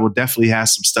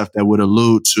has some stuff that would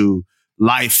allude to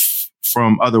life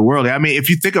from otherworldly. I mean, if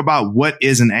you think about what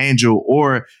is an angel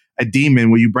or a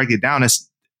demon, when you break it down, it's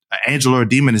an angel or a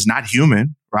demon is not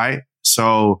human, right?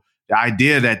 So the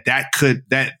idea that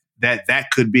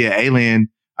could be an alien,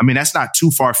 I mean, that's not too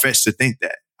far-fetched to think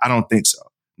that. I don't think so.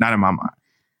 Not in my mind.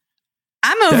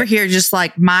 I'm over here just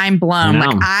like mind blown.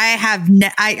 Like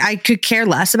I could care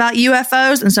less about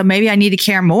UFOs. And so maybe I need to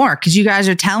care more because you guys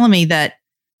are telling me that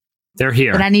they're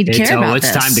here. That I need to care about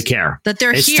it's this. Time to care. That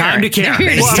they're it's here. Time to care.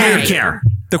 It's time to care.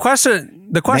 The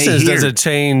question is,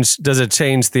 does it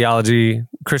change theology,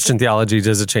 Christian theology?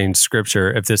 Does it change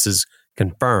scripture if this is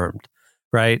confirmed?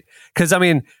 Right? Because I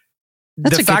mean,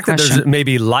 that's the fact that there's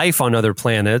maybe life on other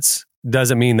planets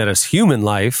doesn't mean that it's human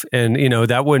life. And,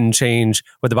 that wouldn't change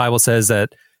what the Bible says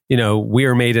that, we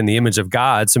are made in the image of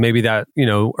God. So maybe that,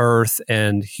 earth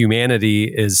and humanity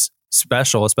is a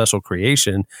special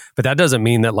creation. But that doesn't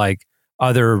mean that like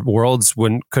other worlds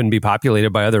couldn't be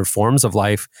populated by other forms of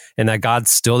life and that God's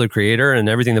still the creator and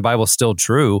everything in the Bible is still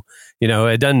true.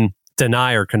 It doesn't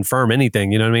deny or confirm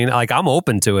anything. You know what I mean? Like I'm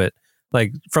open to it.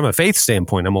 Like from a faith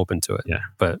standpoint, I'm open to it. Yeah.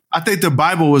 But I think the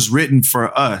Bible was written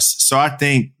for us. So I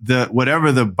think the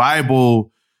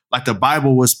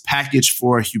Bible was packaged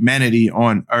for humanity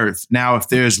on earth. Now, if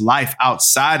there's life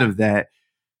outside of that,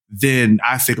 then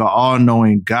I think an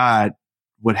all-knowing God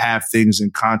would have things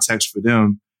in context for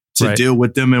them to deal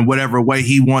with them in whatever way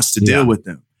he wants to deal with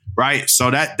them. Right.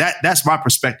 So that's my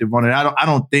perspective on it. I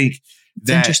don't think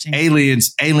that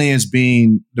aliens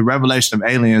being the revelation of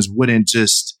aliens wouldn't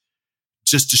just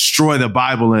destroy the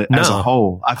Bible as a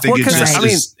whole. I think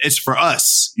it's for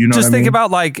us. Just think about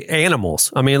like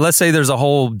animals. I mean, let's say there's a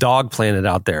whole dog planet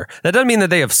out there. That doesn't mean that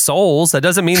they have souls. That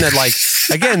doesn't mean that like,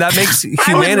 again, that makes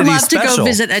humanity I would love special. to go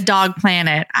visit a dog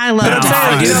planet. I love dogs.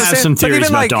 I do have some theories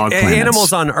about dog planets.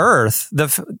 Animals on Earth,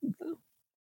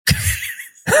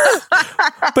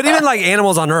 but even like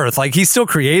animals on Earth, like he still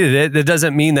created it. That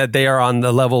doesn't mean that they are on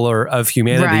the level of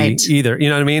humanity either. You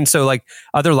know what I mean? So like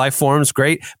other life forms,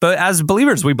 great. But as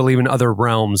believers, we believe in other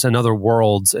realms and other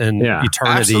worlds and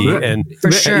eternity and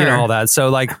all that. So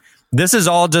like this is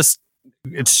all just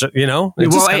it's just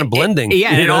kind of blending.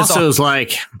 It also is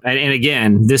like, and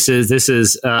again, this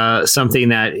is something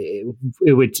that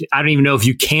it would. I don't even know if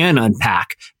you can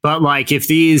unpack, but like if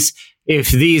these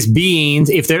beings,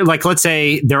 if they're like, let's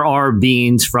say there are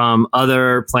beings from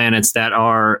other planets that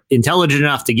are intelligent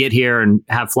enough to get here and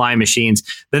have flying machines,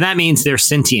 then that means they're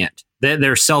sentient, that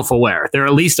they're self-aware. They're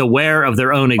at least aware of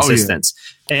their own existence.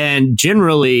 And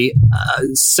generally,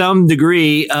 some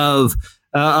degree of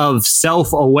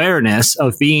self-awareness,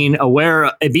 of being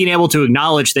aware, being able to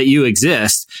acknowledge that you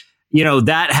exist,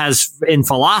 that has in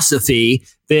philosophy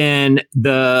been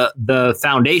the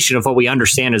foundation of what we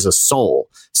understand as a soul.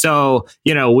 So,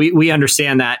 we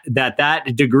understand that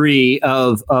degree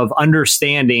of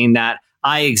understanding that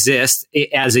I exist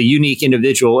as a unique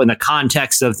individual in the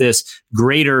context of this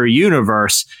greater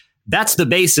universe. That's the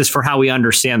basis for how we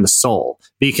understand the soul,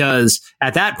 because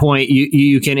at that point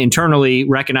you can internally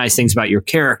recognize things about your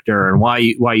character and why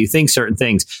you think certain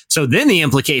things. So then the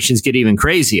implications get even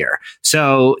crazier.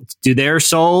 So do their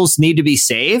souls need to be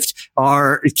saved,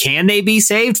 or can they be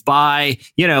saved by,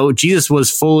 Jesus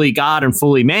was fully God and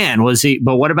fully man, was he?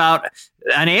 But what about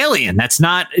an alien that's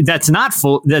not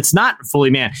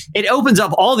fully man? It opens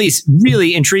up all these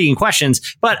really intriguing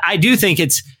questions, but I do think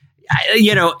it's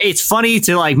funny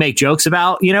to like make jokes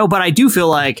about, but I do feel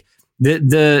like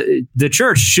the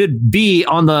church should be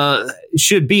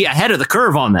ahead of the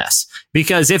curve on this,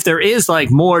 because if there is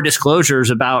like more disclosures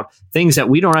about things that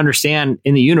we don't understand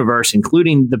in the universe,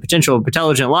 including the potential of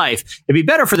intelligent life, it'd be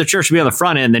better for the church to be on the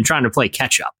front end than trying to play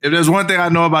catch up. If there's one thing I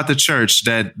know about the church,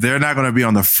 that they're not going to be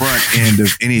on the front end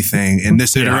of anything in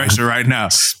this iteration right now.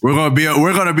 We're going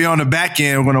to be on the back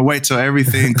end. We're going to wait till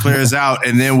everything clears out,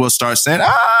 and then we'll start saying,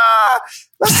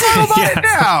 let's talk about it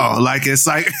now. Like, it's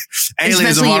like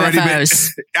aliens have already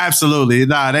UFOs. Been. Absolutely.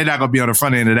 Nah, they're not going to be on the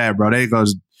front end of that, bro.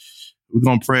 We're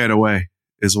going to pray it away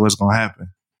is what's going to happen.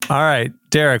 All right.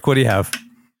 Derek, what do you have?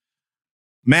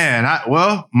 Man,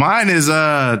 mine is,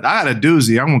 I got a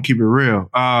doozy. I'm going to keep it real.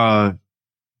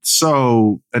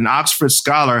 So an Oxford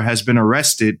scholar has been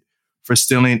arrested for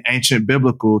stealing ancient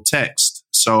biblical text.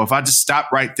 So if I just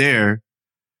stop right there,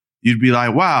 you'd be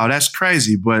like, wow, that's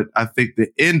crazy. But I think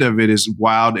the end of it is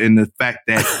wild in the fact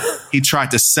that he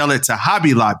tried to sell it to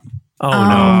Hobby Lobby.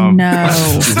 Oh no.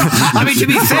 I mean, to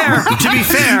be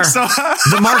fair, so,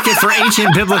 the market for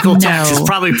ancient biblical texts is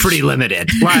probably pretty limited.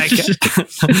 Like,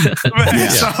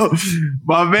 so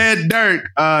my man Dirk,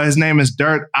 his name is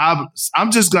Dirk. I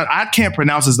can't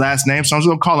pronounce his last name, so I'm just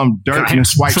gonna call him Dirk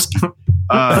Niswipski.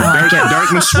 Dirk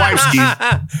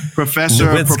Niswipski,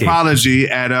 professor of propology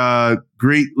at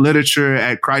Greek literature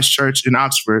at Christ Church in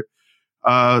Oxford,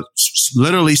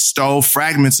 literally stole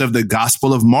fragments of the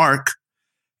Gospel of Mark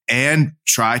and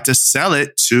tried to sell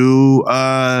it to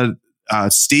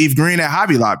Steve Green at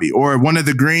Hobby Lobby, or one of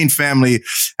the Green family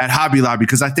at Hobby Lobby,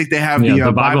 because I think they have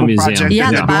the Bible Museum. Project.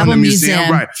 Yeah, the Bible Museum.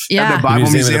 Right. Yeah. The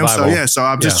Bible Museum. So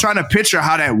I'm just trying to picture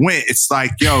how that went. It's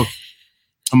like, yo,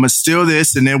 I'm going to steal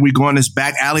this, and then we go in this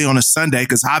back alley on a Sunday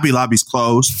because Hobby Lobby's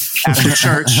closed after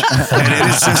church. And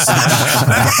it's just,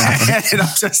 and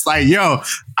I'm just like, yo,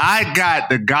 I got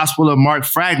the Gospel of Mark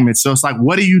fragments. So it's like,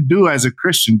 what do you do as a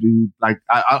Christian? Do you like,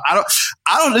 I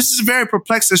don't, this is a very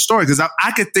perplexing story, because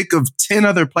I could think of 10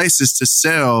 other places to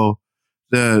sell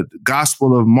the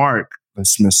Gospel of Mark, the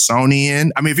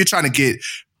Smithsonian. I mean, if you're trying to get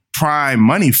prime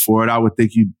money for it, I would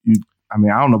think I mean,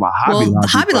 I don't know about Hobby Lobby.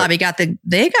 Hobby Lobby got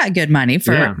good money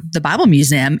for the Bible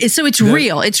Museum. So it's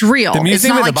real. It's real. It's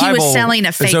not like he was selling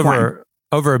a fake one.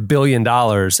 Over $1 billion,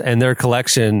 and their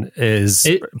collection is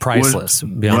priceless.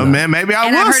 Well, man, maybe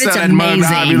I will sell that money to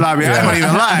Hobby Lobby. I don't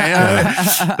even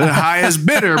lie. The highest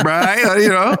bidder, bro. You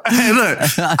know, hey, look,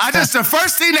 the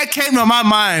first thing that came to my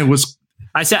mind was,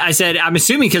 I said, I'm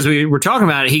assuming because we were talking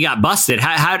about it, he got busted.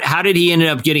 How did he end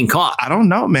up getting caught? I don't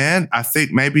know, man. I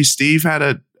think maybe Steve had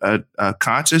a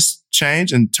conscious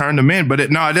change and turned them in, but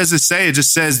it doesn't say. It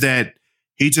just says that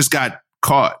he just got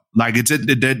caught. Like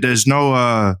there's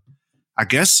no. I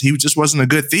guess he just wasn't a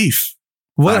good thief.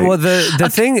 Well, the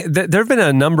thing there have been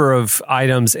a number of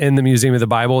items in the Museum of the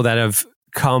Bible that have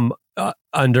come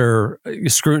under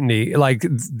scrutiny. Like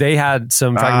they had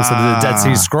some fragments of the Dead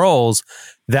Sea Scrolls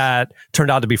that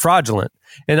turned out to be fraudulent,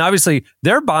 and obviously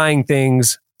they're buying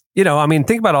things. You know, I mean,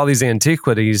 think about all these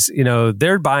antiquities. You know,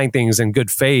 they're buying things in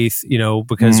good faith, you know,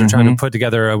 because they're trying to put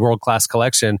together a world-class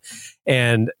collection,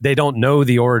 and they don't know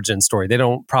the origin story. They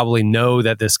don't probably know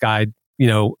that this guy, you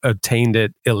know, obtained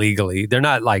it illegally. They're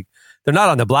not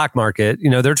on the black market. You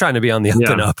know, they're trying to be on the up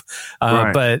and up.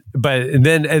 Right. But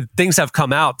then things have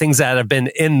come out. Things that have been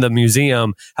in the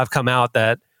museum have come out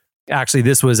that actually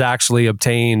this was actually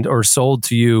obtained or sold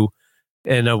to you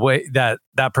in a way that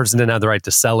person didn't have the right to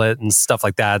sell it and stuff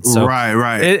like that. So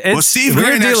right. Steve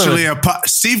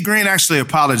Green actually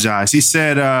apologized. He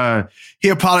said he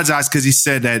apologized because he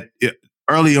said that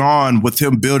early on with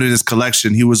him building his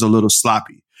collection, he was a little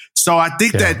sloppy. So I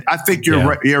think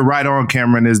you're right on,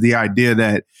 Cameron, is the idea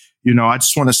that, you know, I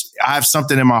have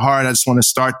something in my heart. I just want to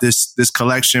start this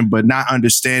collection, but not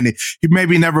understanding. He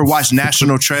maybe never watched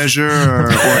National Treasure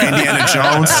or Indiana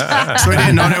Jones. So he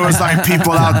didn't know there was like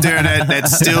people out there that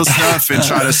steal stuff and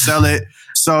try to sell it.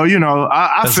 So, you know,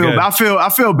 I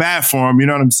feel bad for him. You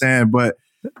know what I'm saying? But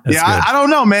I don't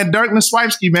know, man. Dirk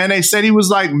Niswipski, man, they said he was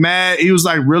like mad. He was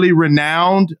like really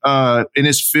renowned in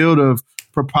his field of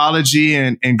propology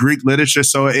and Greek literature.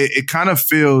 So it kind of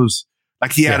feels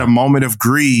like he had a moment of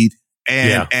greed,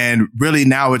 and really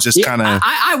now it just kind of.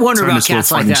 I wonder about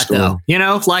cats like that, though. You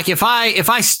know, like if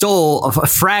I stole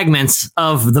fragments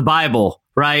of the Bible,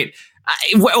 right,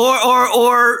 or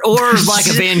like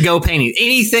a Van Gogh painting,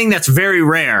 anything that's very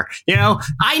rare. You know,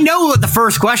 I know what the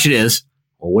first question is.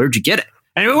 Well, where'd you get it?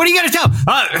 And what are you going to tell?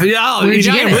 You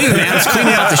can't believe it, man. I was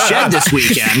cleaning out the shed this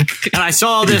weekend, and I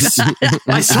saw what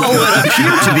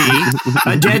appeared to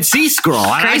be a Dead Sea Scroll.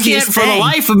 And I can't, for the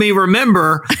life of me,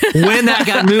 remember when that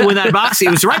got moved, when that box. It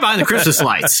was right behind the Christmas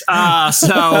lights. So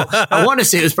I want to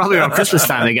say it was probably around Christmas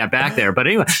time they got back there. But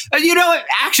anyway, you know,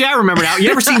 actually, I remember now.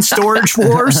 You ever seen Storage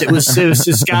Wars? It was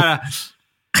just kind of.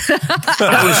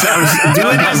 I was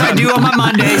doing as I do on my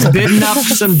Mondays, bidding up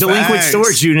some delinquent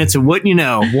storage units, and wouldn't you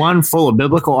know, one full of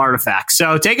biblical artifacts.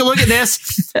 So take a look at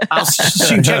this.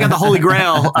 Check out the Holy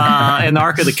Grail and the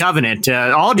Ark of the Covenant,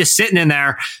 all just sitting in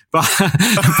there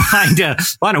behind a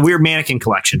weird mannequin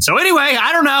collection. So anyway,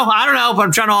 I don't know, but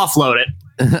I'm trying to offload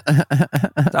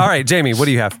it. All right, Jamie, what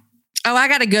do you have? Oh, I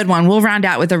got a good one. We'll round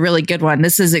out with a really good one.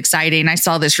 This is exciting. I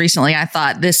saw this recently. I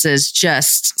thought this is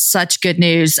just such good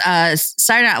news.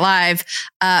 Saturday Night Live,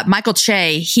 Michael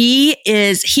Che, he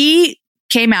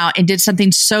came out and did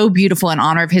something so beautiful in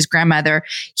honor of his grandmother.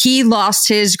 He lost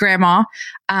his grandma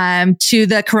to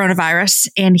the coronavirus,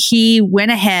 and he went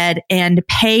ahead and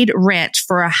paid rent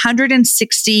for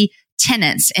 160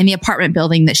 tenants in the apartment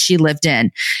building that she lived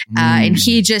in. And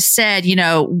he just said, you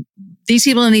know, these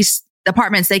people in these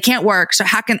apartments. They can't work. So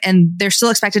and they're still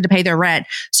expected to pay their rent.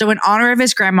 So in honor of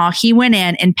his grandma, he went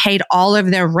in and paid all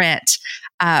of their rent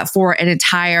for an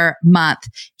entire month.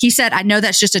 He said, I know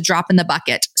that's just a drop in the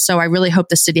bucket. So I really hope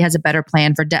the city has a better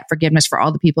plan for debt forgiveness for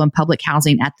all the people in public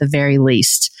housing at the very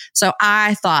least. So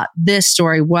I thought this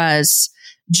story was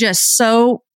just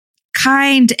so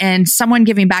kind and someone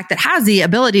giving back that has the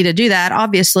ability to do that,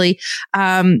 obviously.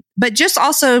 But just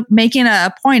also making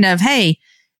a point of, hey,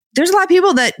 there's a lot of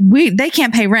people that they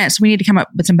can't pay rent. So we need to come up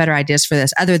with some better ideas for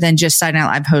this other than just Saturday Night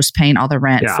Live hosts paying all the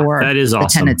rent for that is the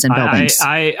awesome. tenants and buildings.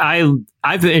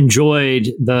 I've enjoyed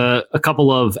a couple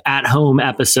of at-home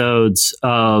episodes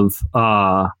of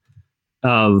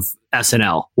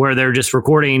SNL where they're just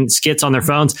recording skits on their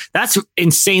phones. That's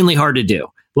insanely hard to do.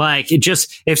 Like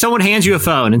if someone hands you a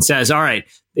phone and says, all right,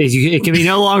 it can be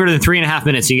no longer than 3.5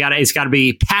 minutes. It's got to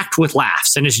be packed with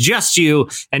laughs and it's just you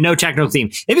and no technical theme.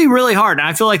 It'd be really hard. And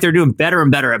I feel like they're doing better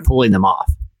and better at pulling them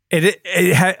off.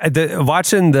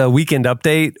 Watching the Weekend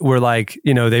Update where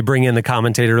they bring in the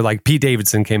commentator, like Pete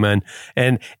Davidson came in,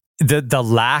 and the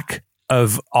lack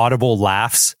of audible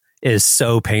laughs is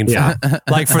so painful. Yeah.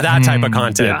 Like for that type of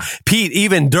content. Yeah. Pete,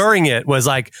 even during it, was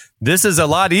like, this is a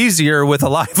lot easier with a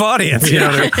live audience. You know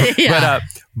what I mean? Yeah.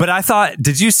 But I thought,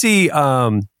 did you see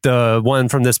the one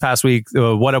from this past week?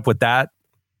 What Up With That?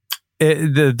 What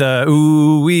Up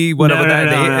With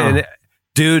That?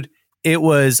 Dude, it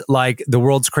was like the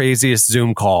world's craziest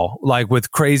Zoom call, like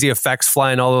with crazy effects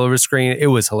flying all over the screen. It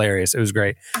was hilarious. It was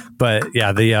great. But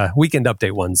yeah, the Weekend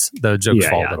Update ones, the jokes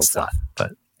fall and stuff.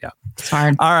 But yeah. It's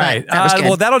hard. All right.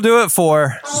 Well, that'll do it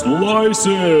for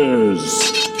Slices.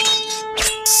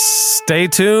 Stay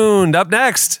tuned. Up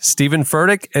next, Stephen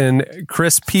Furtick and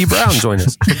Chris P. Brown join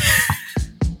us.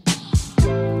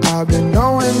 I've been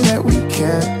knowing that we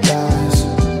can't last.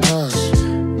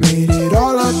 Made it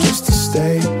all up just to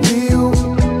stay with you.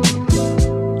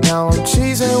 Now I'm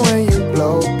cheesing when you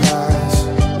blow past.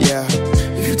 Yeah.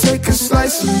 If you take a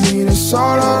slice of me, that's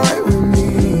all alright with me.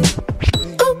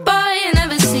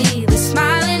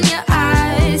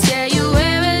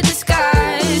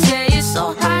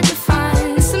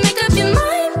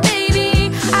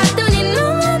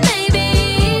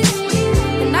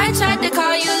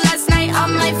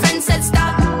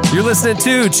 You're listening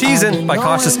to Cheesin' by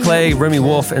Cautious Clay, Remy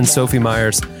Wolf, and Sophie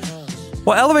Myers.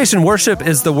 Well, Elevation Worship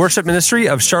is the worship ministry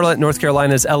of Charlotte, North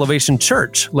Carolina's Elevation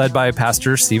Church, led by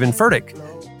Pastor Stephen Furtick.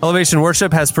 Elevation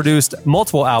Worship has produced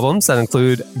multiple albums that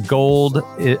include Gold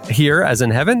Here as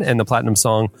in Heaven and the platinum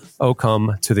song, Oh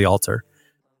Come to the Altar.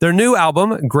 Their new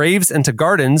album, Graves into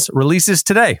Gardens, releases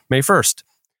today, May 1st.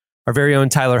 Our very own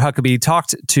Tyler Huckabee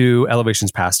talked to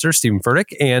Elevation's pastor, Stephen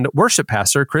Furtick, and worship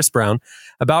pastor, Chris Brown,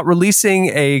 about releasing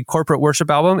a corporate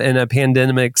worship album in a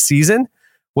pandemic season,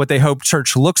 what they hope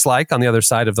church looks like on the other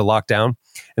side of the lockdown,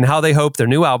 and how they hope their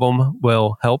new album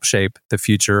will help shape the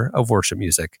future of worship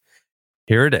music.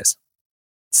 Here it is.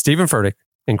 Stephen Furtick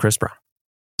and Chris Brown.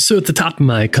 So at the top of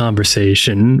my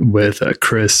conversation with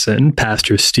Chris and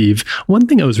Pastor Steve, one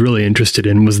thing I was really interested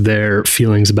in was their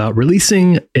feelings about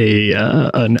releasing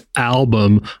an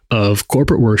album of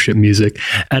corporate worship music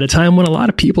at a time when a lot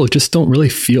of people just don't really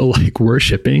feel like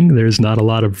worshiping. There's not a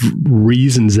lot of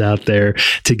reasons out there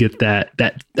to get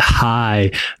that high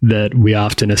that we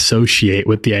often associate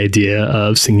with the idea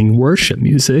of singing worship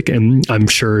music. And I'm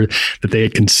sure that they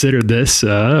had considered this,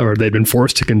 or they'd been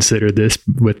forced to consider this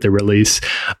with the release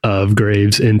of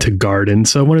Graves into Garden.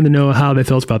 So I wanted to know how they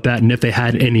felt about that and if they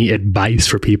had any advice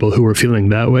for people who were feeling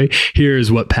that way.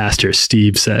 Here's what Pastor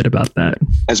Steve said about that.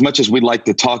 As much as we'd like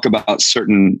to talk about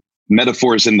certain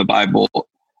metaphors in the Bible,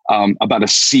 about a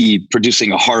seed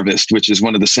producing a harvest, which is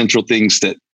one of the central things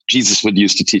that Jesus would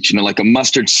use to teach, like a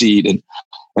mustard seed.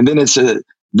 And then it's the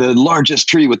largest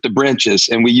tree with the branches.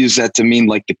 And we use that to mean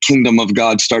like the kingdom of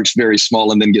God starts very small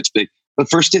and then gets big. But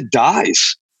first it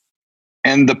dies.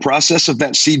 And the process of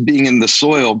that seed being in the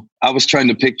soil, I was trying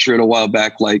to picture it a while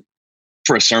back, like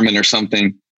for a sermon or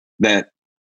something, that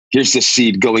here's this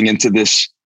seed going into this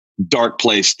dark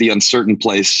place, the uncertain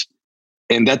place.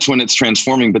 And that's when it's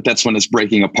transforming, but that's when it's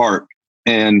breaking apart.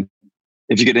 And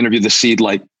if you could interview the seed,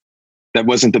 like that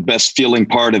wasn't the best feeling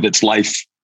part of its life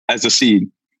as a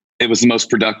seed. It was the most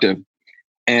productive.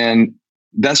 And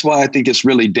that's why I think it's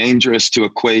really dangerous to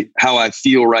equate how I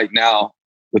feel right now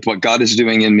with what God is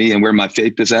doing in me and where my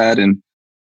faith is at, and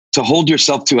to hold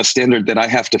yourself to a standard that I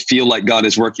have to feel like God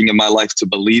is working in my life to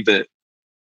believe it.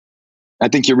 I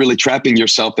think you're really trapping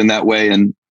yourself in that way.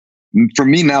 And for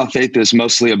me now, faith is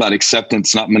mostly about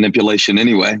acceptance, not manipulation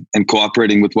anyway, and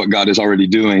cooperating with what God is already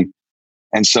doing.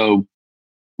 And so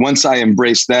once I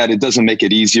embrace that, it doesn't make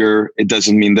it easier. It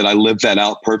doesn't mean that I live that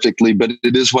out perfectly, but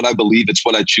it is what I believe. It's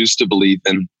what I choose to believe.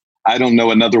 And I don't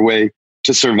know another way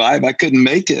to survive. I couldn't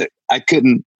make it. I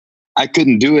couldn't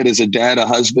do it as a dad, a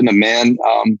husband, a man.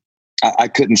 I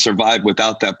couldn't survive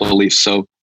without that belief. So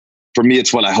for me,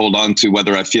 it's what I hold on to,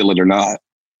 whether I feel it or not.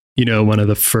 You know, one of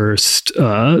the first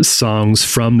songs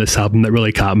from this album that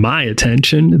really caught my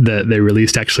attention that they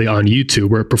released actually on YouTube,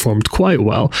 where it performed quite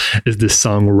well, is this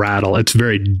song Rattle. It's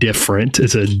very different.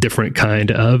 It's a different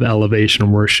kind of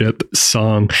elevation worship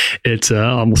song. It's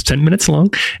almost 10 minutes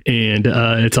long. And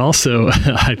it's also,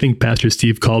 I think Pastor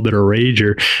Steve called it a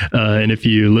rager. And if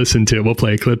you listen to it, we'll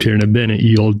play a clip here in a minute,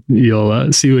 you'll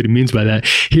see what he means by that.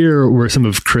 Here were some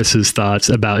of Chris's thoughts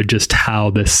about just how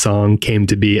this song came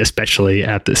to be, especially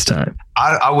at this time.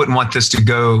 I wouldn't want this to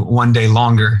go one day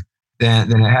longer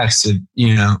than it has to,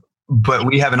 but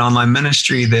we have an online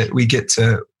ministry that we get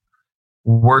to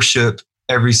worship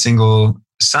every single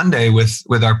Sunday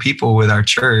with our people, with our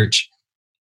church,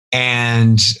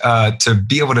 and to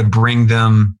be able to bring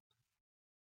them,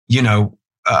 help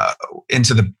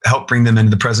bring them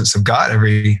into the presence of God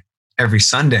every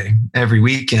Sunday, every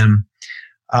weekend.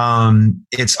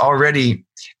 It's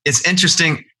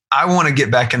interesting. I want to get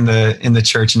back in the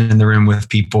church and in the room with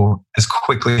people as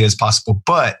quickly as possible.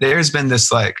 But there's been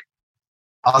this,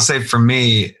 I'll say for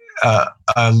me, a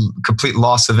complete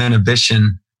loss of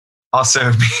inhibition.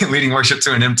 Also leading worship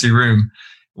to an empty room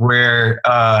where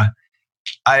I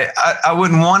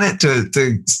wouldn't want it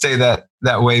to stay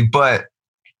that way. But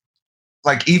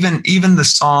even the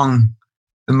song,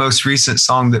 the most recent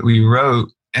song that we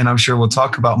wrote, and I'm sure we'll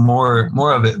talk about more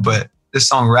of it, but this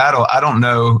song Rattle, I don't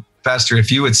know, Pastor,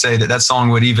 if you would say that song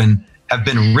would even have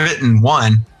been written,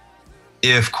 one,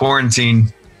 if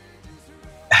quarantine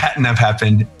hadn't have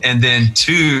happened, and then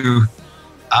two,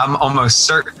 I'm almost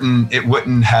certain it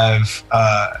wouldn't have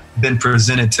been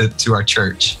presented to our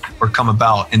church or come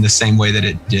about in the same way that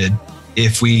it did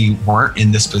if we weren't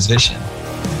in this position.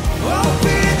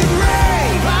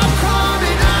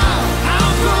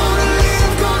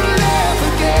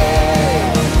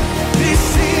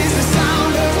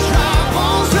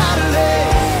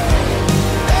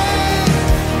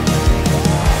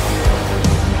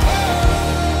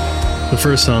 The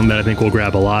first song that I think will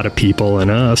grab a lot of people, and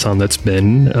a song that's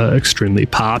been extremely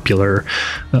popular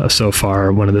so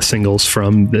far, one of the singles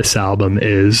from this album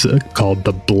is called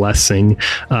The Blessing.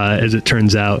 As it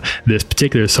turns out, this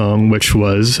particular song, which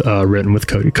was written with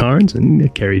Cody Carnes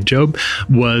and Carrie Job,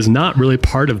 was not really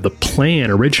part of the plan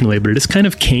originally, but it just kind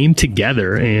of came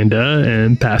together.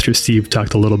 And Pastor Steve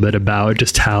talked a little bit about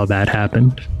just how that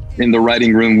happened. In the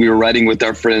writing room, we were writing with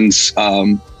our friends,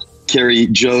 Carrie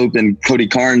Job and Cody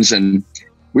Carnes, and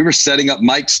we were setting up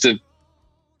mics to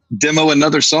demo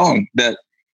another song that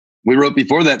we wrote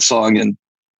before that song. And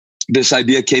this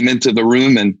idea came into the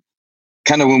room, and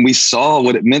kind of when we saw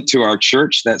what it meant to our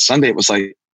church that Sunday, it was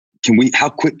like, how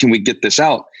quick can we get this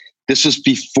out? This was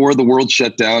before the world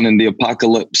shut down and the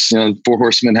apocalypse. The four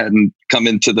horsemen hadn't come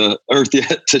into the earth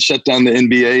yet to shut down the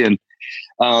NBA. And,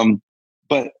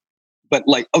 but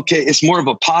okay, it's more of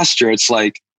a posture. It's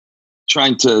like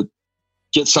trying to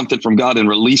get something from God and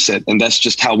release it. And that's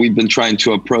just how we've been trying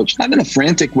to approach, not in a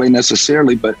frantic way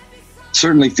necessarily, but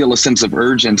certainly feel a sense of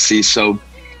urgency. So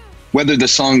whether the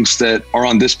songs that are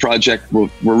on this project were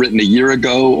written a year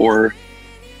ago, or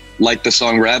like the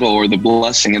song Rattle or The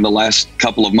Blessing in the last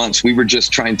couple of months, we were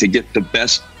just trying to get the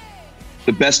best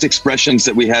expressions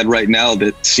that we had right now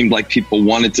that seemed like people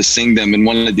wanted to sing them and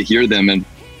wanted to hear them. And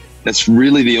that's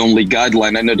really the only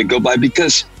guideline I know to go by,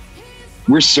 because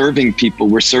we're serving people.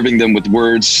 We're serving them with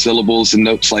words, syllables, and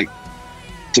notes. Like,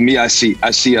 to me, I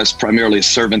see us primarily as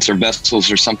servants or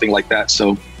vessels or something like that.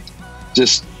 So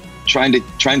just trying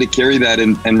to carry that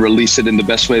and release it in the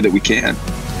best way that we can.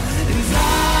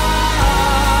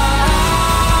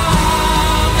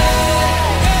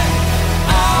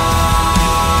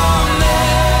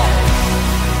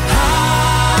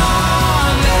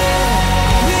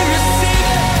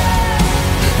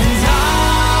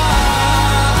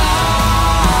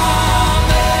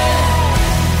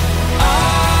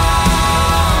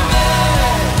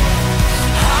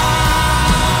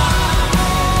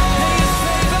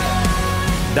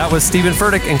 That was Stephen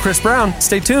Furtick and Chris Brown.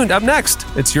 Stay tuned. Up next,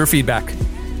 it's your feedback.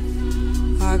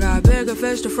 I got bigger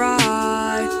fish to fry.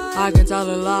 I can tell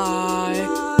a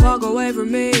lie. Walk away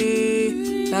from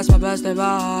me. That's my best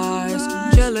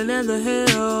advice. Chilling in the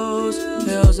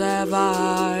hills have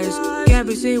eyes. Can't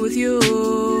be seen with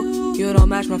you. You don't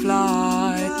match my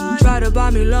fly. Try to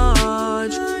buy me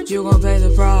lunch. You gon' pay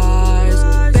the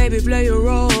price. Baby, play your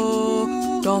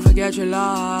role. Don't forget your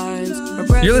lines.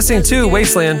 You're listening to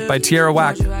Wasteland by Tierra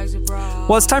Whack.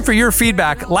 Well, it's time for your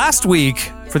feedback. Last week,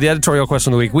 for the editorial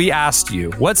question of the week, we asked you,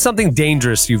 what's something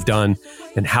dangerous you've done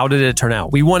and how did it turn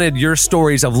out? We wanted your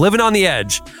stories of living on the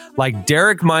edge, like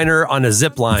Derek Minor on a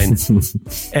zip line,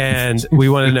 and we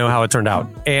wanted to know how it turned out.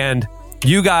 And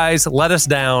you guys let us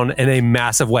down in a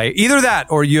massive way. Either that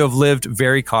or you have lived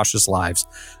very cautious lives.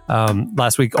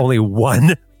 Last week, only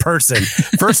one person,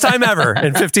 first time ever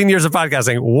in 15 years of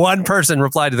podcasting, one person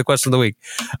replied to the question of the week.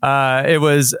 It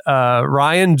was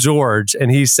Ryan George,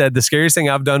 and he said, the scariest thing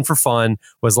I've done for fun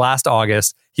was last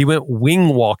August. He went wing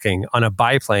walking on a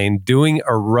biplane doing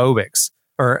aerobatics.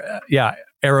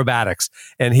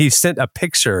 And he sent a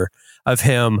picture of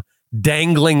him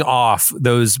dangling off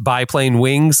those biplane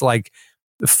wings, like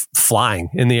flying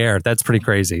in the air. That's pretty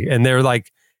crazy. And they're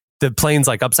like, the plane's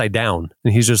like upside down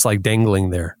and he's just like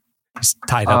dangling there. He's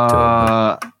tied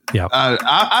up to it. Yeah.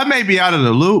 I may be out of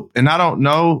the loop and I don't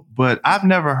know, but I've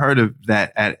never heard of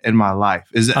that in my life.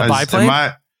 Is it a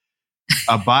biplane?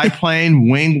 A biplane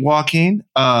wing walking?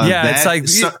 It's like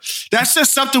that's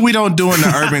just something we don't do in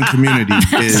the urban community.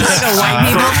 Is like a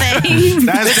white people thing.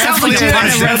 That's definitely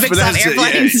aerobics on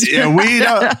airplanes. We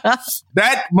don't.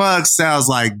 That mug sounds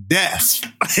like death.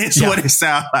 It's what it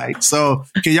sounds like. So,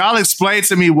 can y'all explain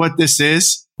to me what this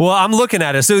is? Well, I'm looking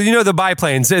at it. So, the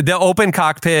biplanes, the open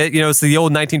cockpit, it's the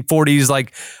old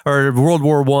 1940s, or World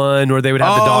War I, where they would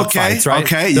have the dog fights, right?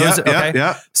 Okay.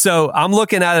 Yeah. So I'm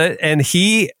looking at it and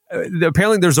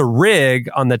apparently there's a rig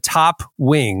on the top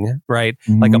wing, right?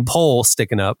 Mm-hmm. Like a pole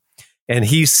sticking up, and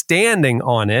he's standing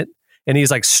on it and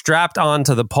he's like strapped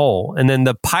onto the pole. And then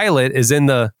the pilot is in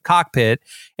the cockpit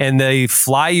and they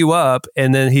fly you up.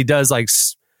 And then he does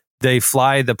they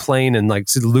fly the plane in like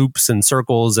loops and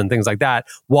circles and things like that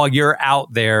while you're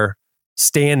out there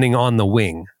standing on the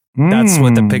wing. That's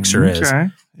what the picture is.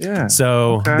 Yeah.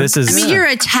 So this is. I mean, you're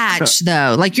attached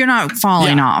though. Like you're not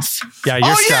falling off. Yeah,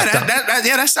 you're strapped up.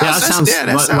 That sounds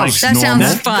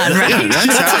fun, right?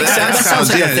 That sounds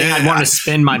like a thing I'd want to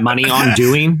spend my money on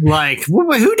doing. Like,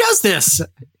 who does this?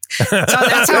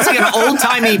 That sounds like an old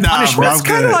timey punishment. It's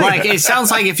kind of like it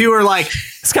sounds like if you were like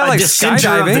it's kind of like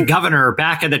dissenter of the governor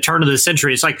back at the turn of the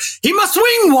century. It's like he must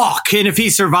wing walk, and if he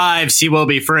survives, he will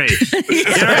be free. You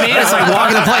know what I mean? It's like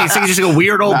walking the plane. It's like just a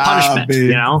weird old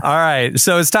punishment. All right,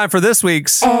 so it's time for this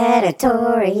week's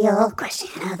editorial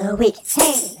question of the week.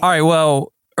 All right.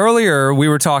 Well, earlier we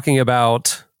were talking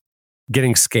about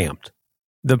getting scammed.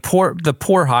 The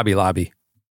poor Hobby Lobby.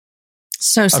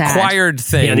 So sad. Acquired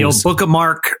things. Yeah, the old Book of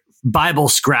Mark Bible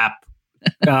scrap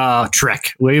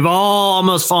trick. We've all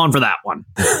almost fallen for that one.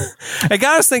 It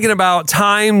got us thinking about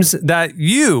times that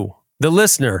you, the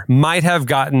listener, might have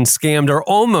gotten scammed or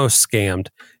almost scammed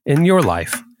in your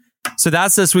life. So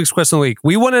that's this week's question of the week.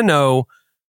 We want to know,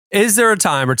 is there a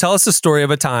time, or tell us a story of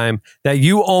a time that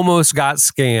you almost got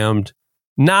scammed,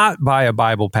 not by a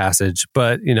Bible passage,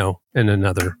 but, in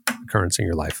another occurrence in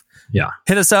your life. Yeah.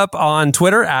 Hit us up on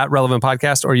Twitter at Relevant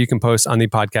Podcast, or you can post on the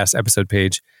podcast episode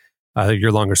page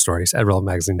your longer stories at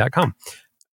relevantmagazine.com.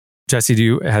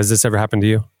 Jesse, has this ever happened to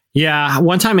you? Yeah.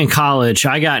 One time in college,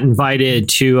 I got invited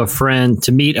to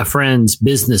meet a friend's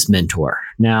business mentor.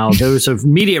 Now, there was an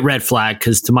immediate red flag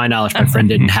because to my knowledge, my friend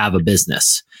didn't have a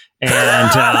business. And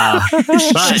but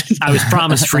I was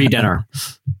promised free dinner.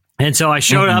 And so I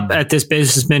showed up at this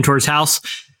business mentor's house.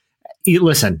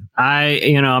 Listen,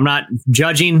 I'm not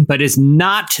judging, but it's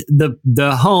not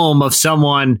the home of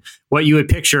someone what you would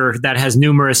picture that has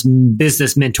numerous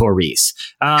business mentorees.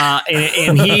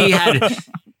 And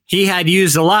he had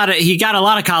used he got a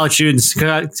lot of college students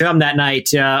to come that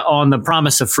night on the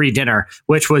promise of free dinner,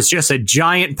 which was just a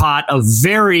giant pot of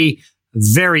very,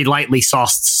 very lightly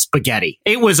sauced spaghetti.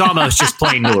 It was almost just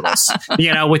plain noodles,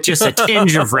 with just a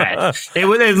tinge of red. It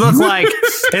looked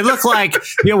like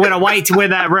when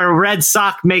that red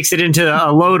sock makes it into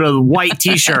a load of white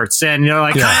t-shirts and you're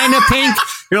like kind of pink.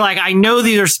 You're like, I know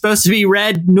these are supposed to be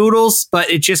red noodles, but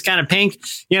it's just kind of pink,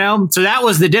 So that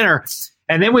was the dinner.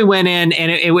 And then we went in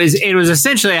and it was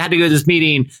essentially, I had to go to this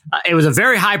meeting. It was a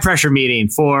very high pressure meeting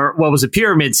for what was a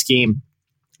pyramid scheme,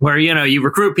 where, you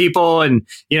recruit people and,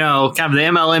 kind of the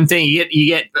MLM thing, you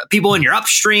get people in your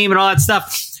upstream and all that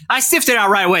stuff. I sniffed it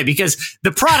out right away because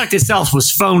the product itself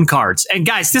was phone cards. And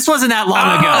guys, this wasn't that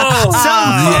long ago.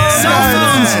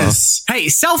 Cell phones. Hey,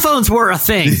 cell phones were a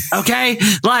thing. Okay.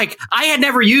 Like I had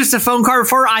never used a phone card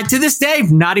before. To this day,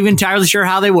 not even entirely sure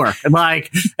how they work.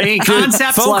 Like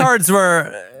concepts. Phone cards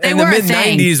were, in the mid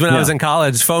 90s when I was in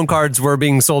college, phone cards were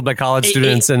being sold by college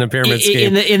students in a pyramid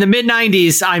scheme. In the mid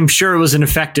 90s, I'm sure it was an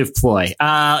effective ploy.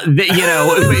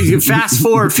 Fast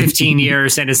forward 15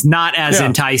 years and it's not as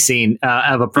enticing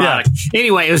of a product.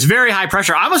 Anyway, it was very high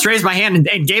pressure. I almost raised my hand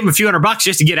and gave him a few $100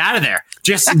 just to get out of there.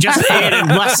 Just and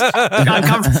less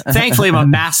uncomfortable. Thankfully, I'm a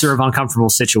master of uncomfortable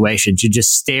situations. You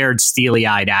just stared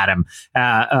steely-eyed at him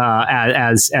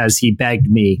as he begged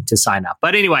me to sign up.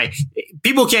 But anyway,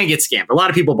 people can get scammed. A lot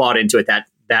of people bought into it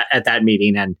at that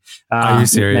meeting. And are you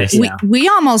serious? We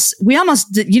almost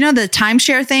the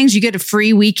timeshare things. You get a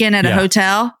free weekend at a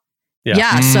hotel.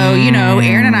 Yeah. So,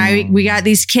 Aaron and I, we got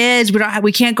these kids.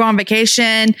 We can't go on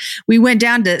vacation. We went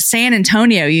down to San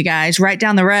Antonio, you guys, right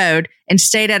down the road, and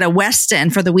stayed at a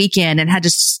Westin for the weekend and had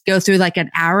to go through like an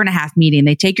hour and a half meeting.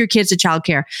 They take your kids to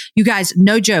childcare. You guys,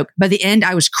 no joke. By the end,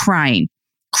 I was crying.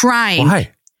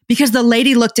 Why? Because the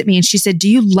lady looked at me and she said, "Do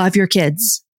you love your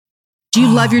kids? Do you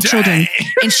love your children?"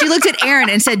 And she looked at Aaron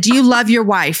and said, "Do you love your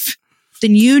wife?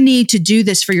 Then you need to do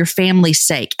this for your family's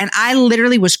sake." And I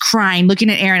literally was crying looking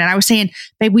at Aaron and I was saying,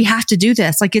 "Babe, we have to do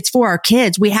this. Like, it's for our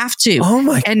kids. We have to." Oh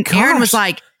my And gosh. Aaron was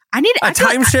like, "I need a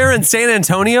timeshare in San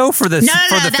Antonio for the No,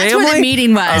 for the that's family." where the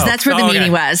meeting was. That's where the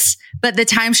meeting was. But the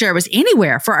timeshare was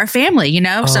anywhere for our family,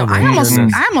 So I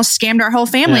almost scammed our whole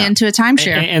family into a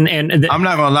timeshare. And I'm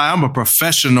not gonna lie, I'm a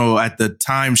professional at the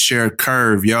timeshare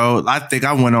curve, yo. I think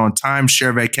I went on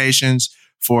timeshare vacations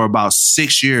for about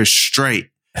 6 years straight.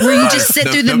 Where you just sit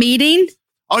through the meeting?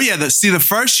 Oh, yeah. The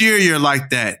first year you're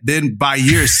like that. Then by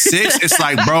year 6, it's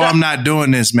like, bro, I'm not doing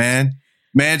this, man.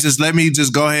 Man, just let me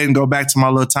just go ahead and go back to my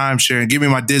little timeshare and give me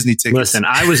my Disney tickets. Listen,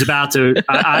 I was about to,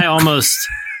 I almost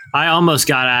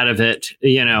got out of it,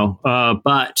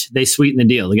 but they sweetened the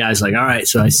deal. The guy's like, "All right,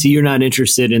 so I see you're not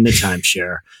interested in the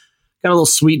timeshare. Got a little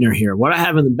sweetener here. What I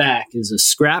have in the back is a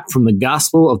scrap from the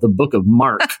Gospel of the Book of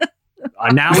Mark."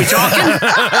 Now we talking.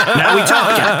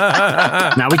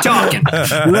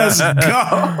 Let's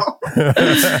go.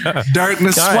 Dirk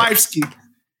Nowitzki.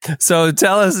 So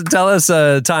tell us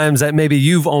times that maybe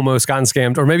you've almost gotten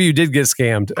scammed, or maybe you did get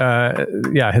scammed.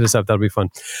 Hit us up. That'll be fun.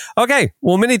 Okay.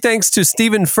 Well, many thanks to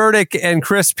Stephen Furtick and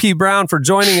Chris P. Brown for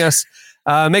joining us.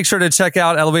 Make sure to check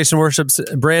out Elevation Worship's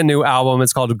brand new album.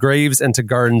 It's called Graves into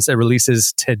Gardens. It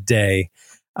releases today.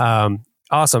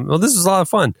 Awesome. Well, this was a lot of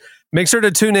fun. Make sure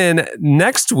to tune in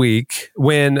next week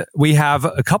when we have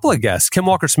a couple of guests. Kim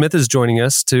Walker-Smith is joining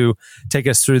us to take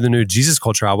us through the new Jesus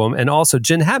Culture album. And also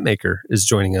Jen Hatmaker is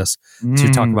joining us to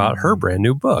talk about her brand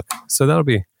new book. So that'll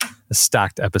be a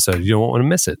stacked episode. You don't want to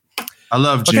miss it. I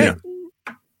love Jen. Okay.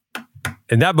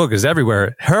 And that book is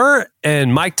everywhere. Her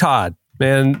and Mike Todd,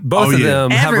 man, both of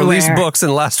them have released books in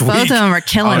the last week. Both of them are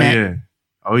killing it.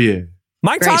 Oh, yeah.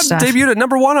 Mike Todd debuted at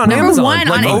number 1 on Amazon. Number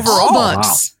 1 on overall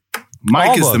books. Wow.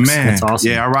 Mike is the man. That's awesome.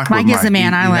 Yeah, I rock Mike with Mike. is the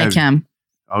man. I like him.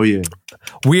 Oh, yeah.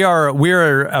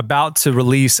 We're about to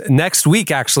release next week,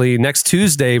 actually, next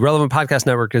Tuesday. Relevant Podcast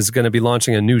Network is going to be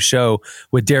launching a new show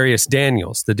with Darius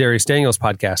Daniels, the Darius Daniels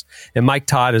podcast. And Mike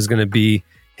Todd is going to be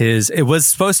it was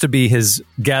supposed to be his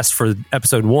guest for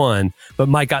episode 1, but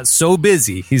Mike got so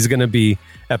busy, he's going to be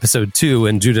episode 2,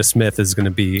 and Judah Smith is going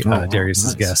to be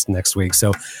Darius's guest next week.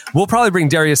 So we'll probably bring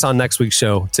Darius on next week's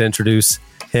show to introduce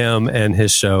him and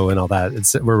his show and all that.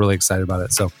 We're really excited about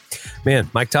it. So, man,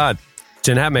 Mike Todd,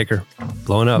 Jen Hatmaker,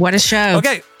 blowing up. What a show.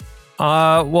 Okay.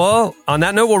 Well, on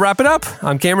that note, we'll wrap it up.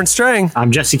 I'm Cameron Strang.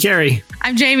 I'm Jesse Carey.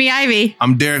 I'm Jamie Ivey.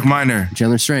 I'm Derek Miner.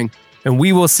 Chandler Strang. And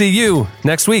we will see you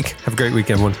next week. Have a great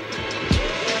week, everyone.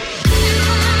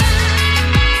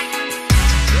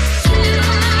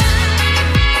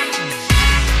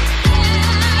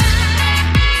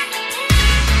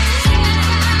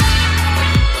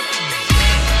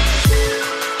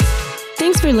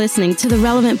 Thanks for listening to the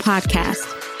Relevant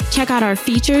Podcast. Check out our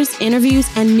features, interviews,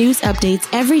 and news updates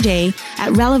every day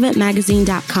at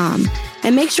relevantmagazine.com.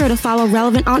 And make sure to follow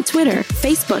Relevant on Twitter,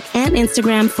 Facebook, and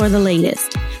Instagram for the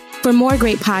latest. For more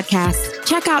great podcasts,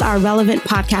 check out our Relevant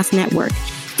Podcast Network,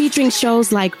 featuring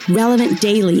shows like Relevant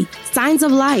Daily, Signs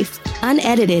of Life,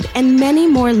 Unedited, and many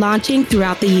more launching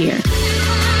throughout the year.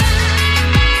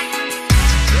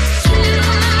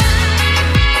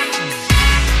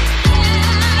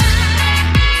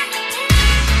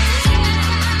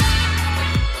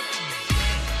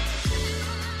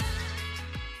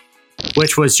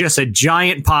 Which was just a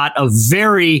giant pot of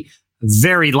very,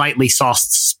 very lightly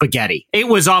sauced spaghetti. It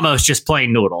was almost just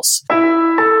plain noodles.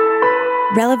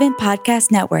 Relevant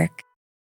Podcast Network.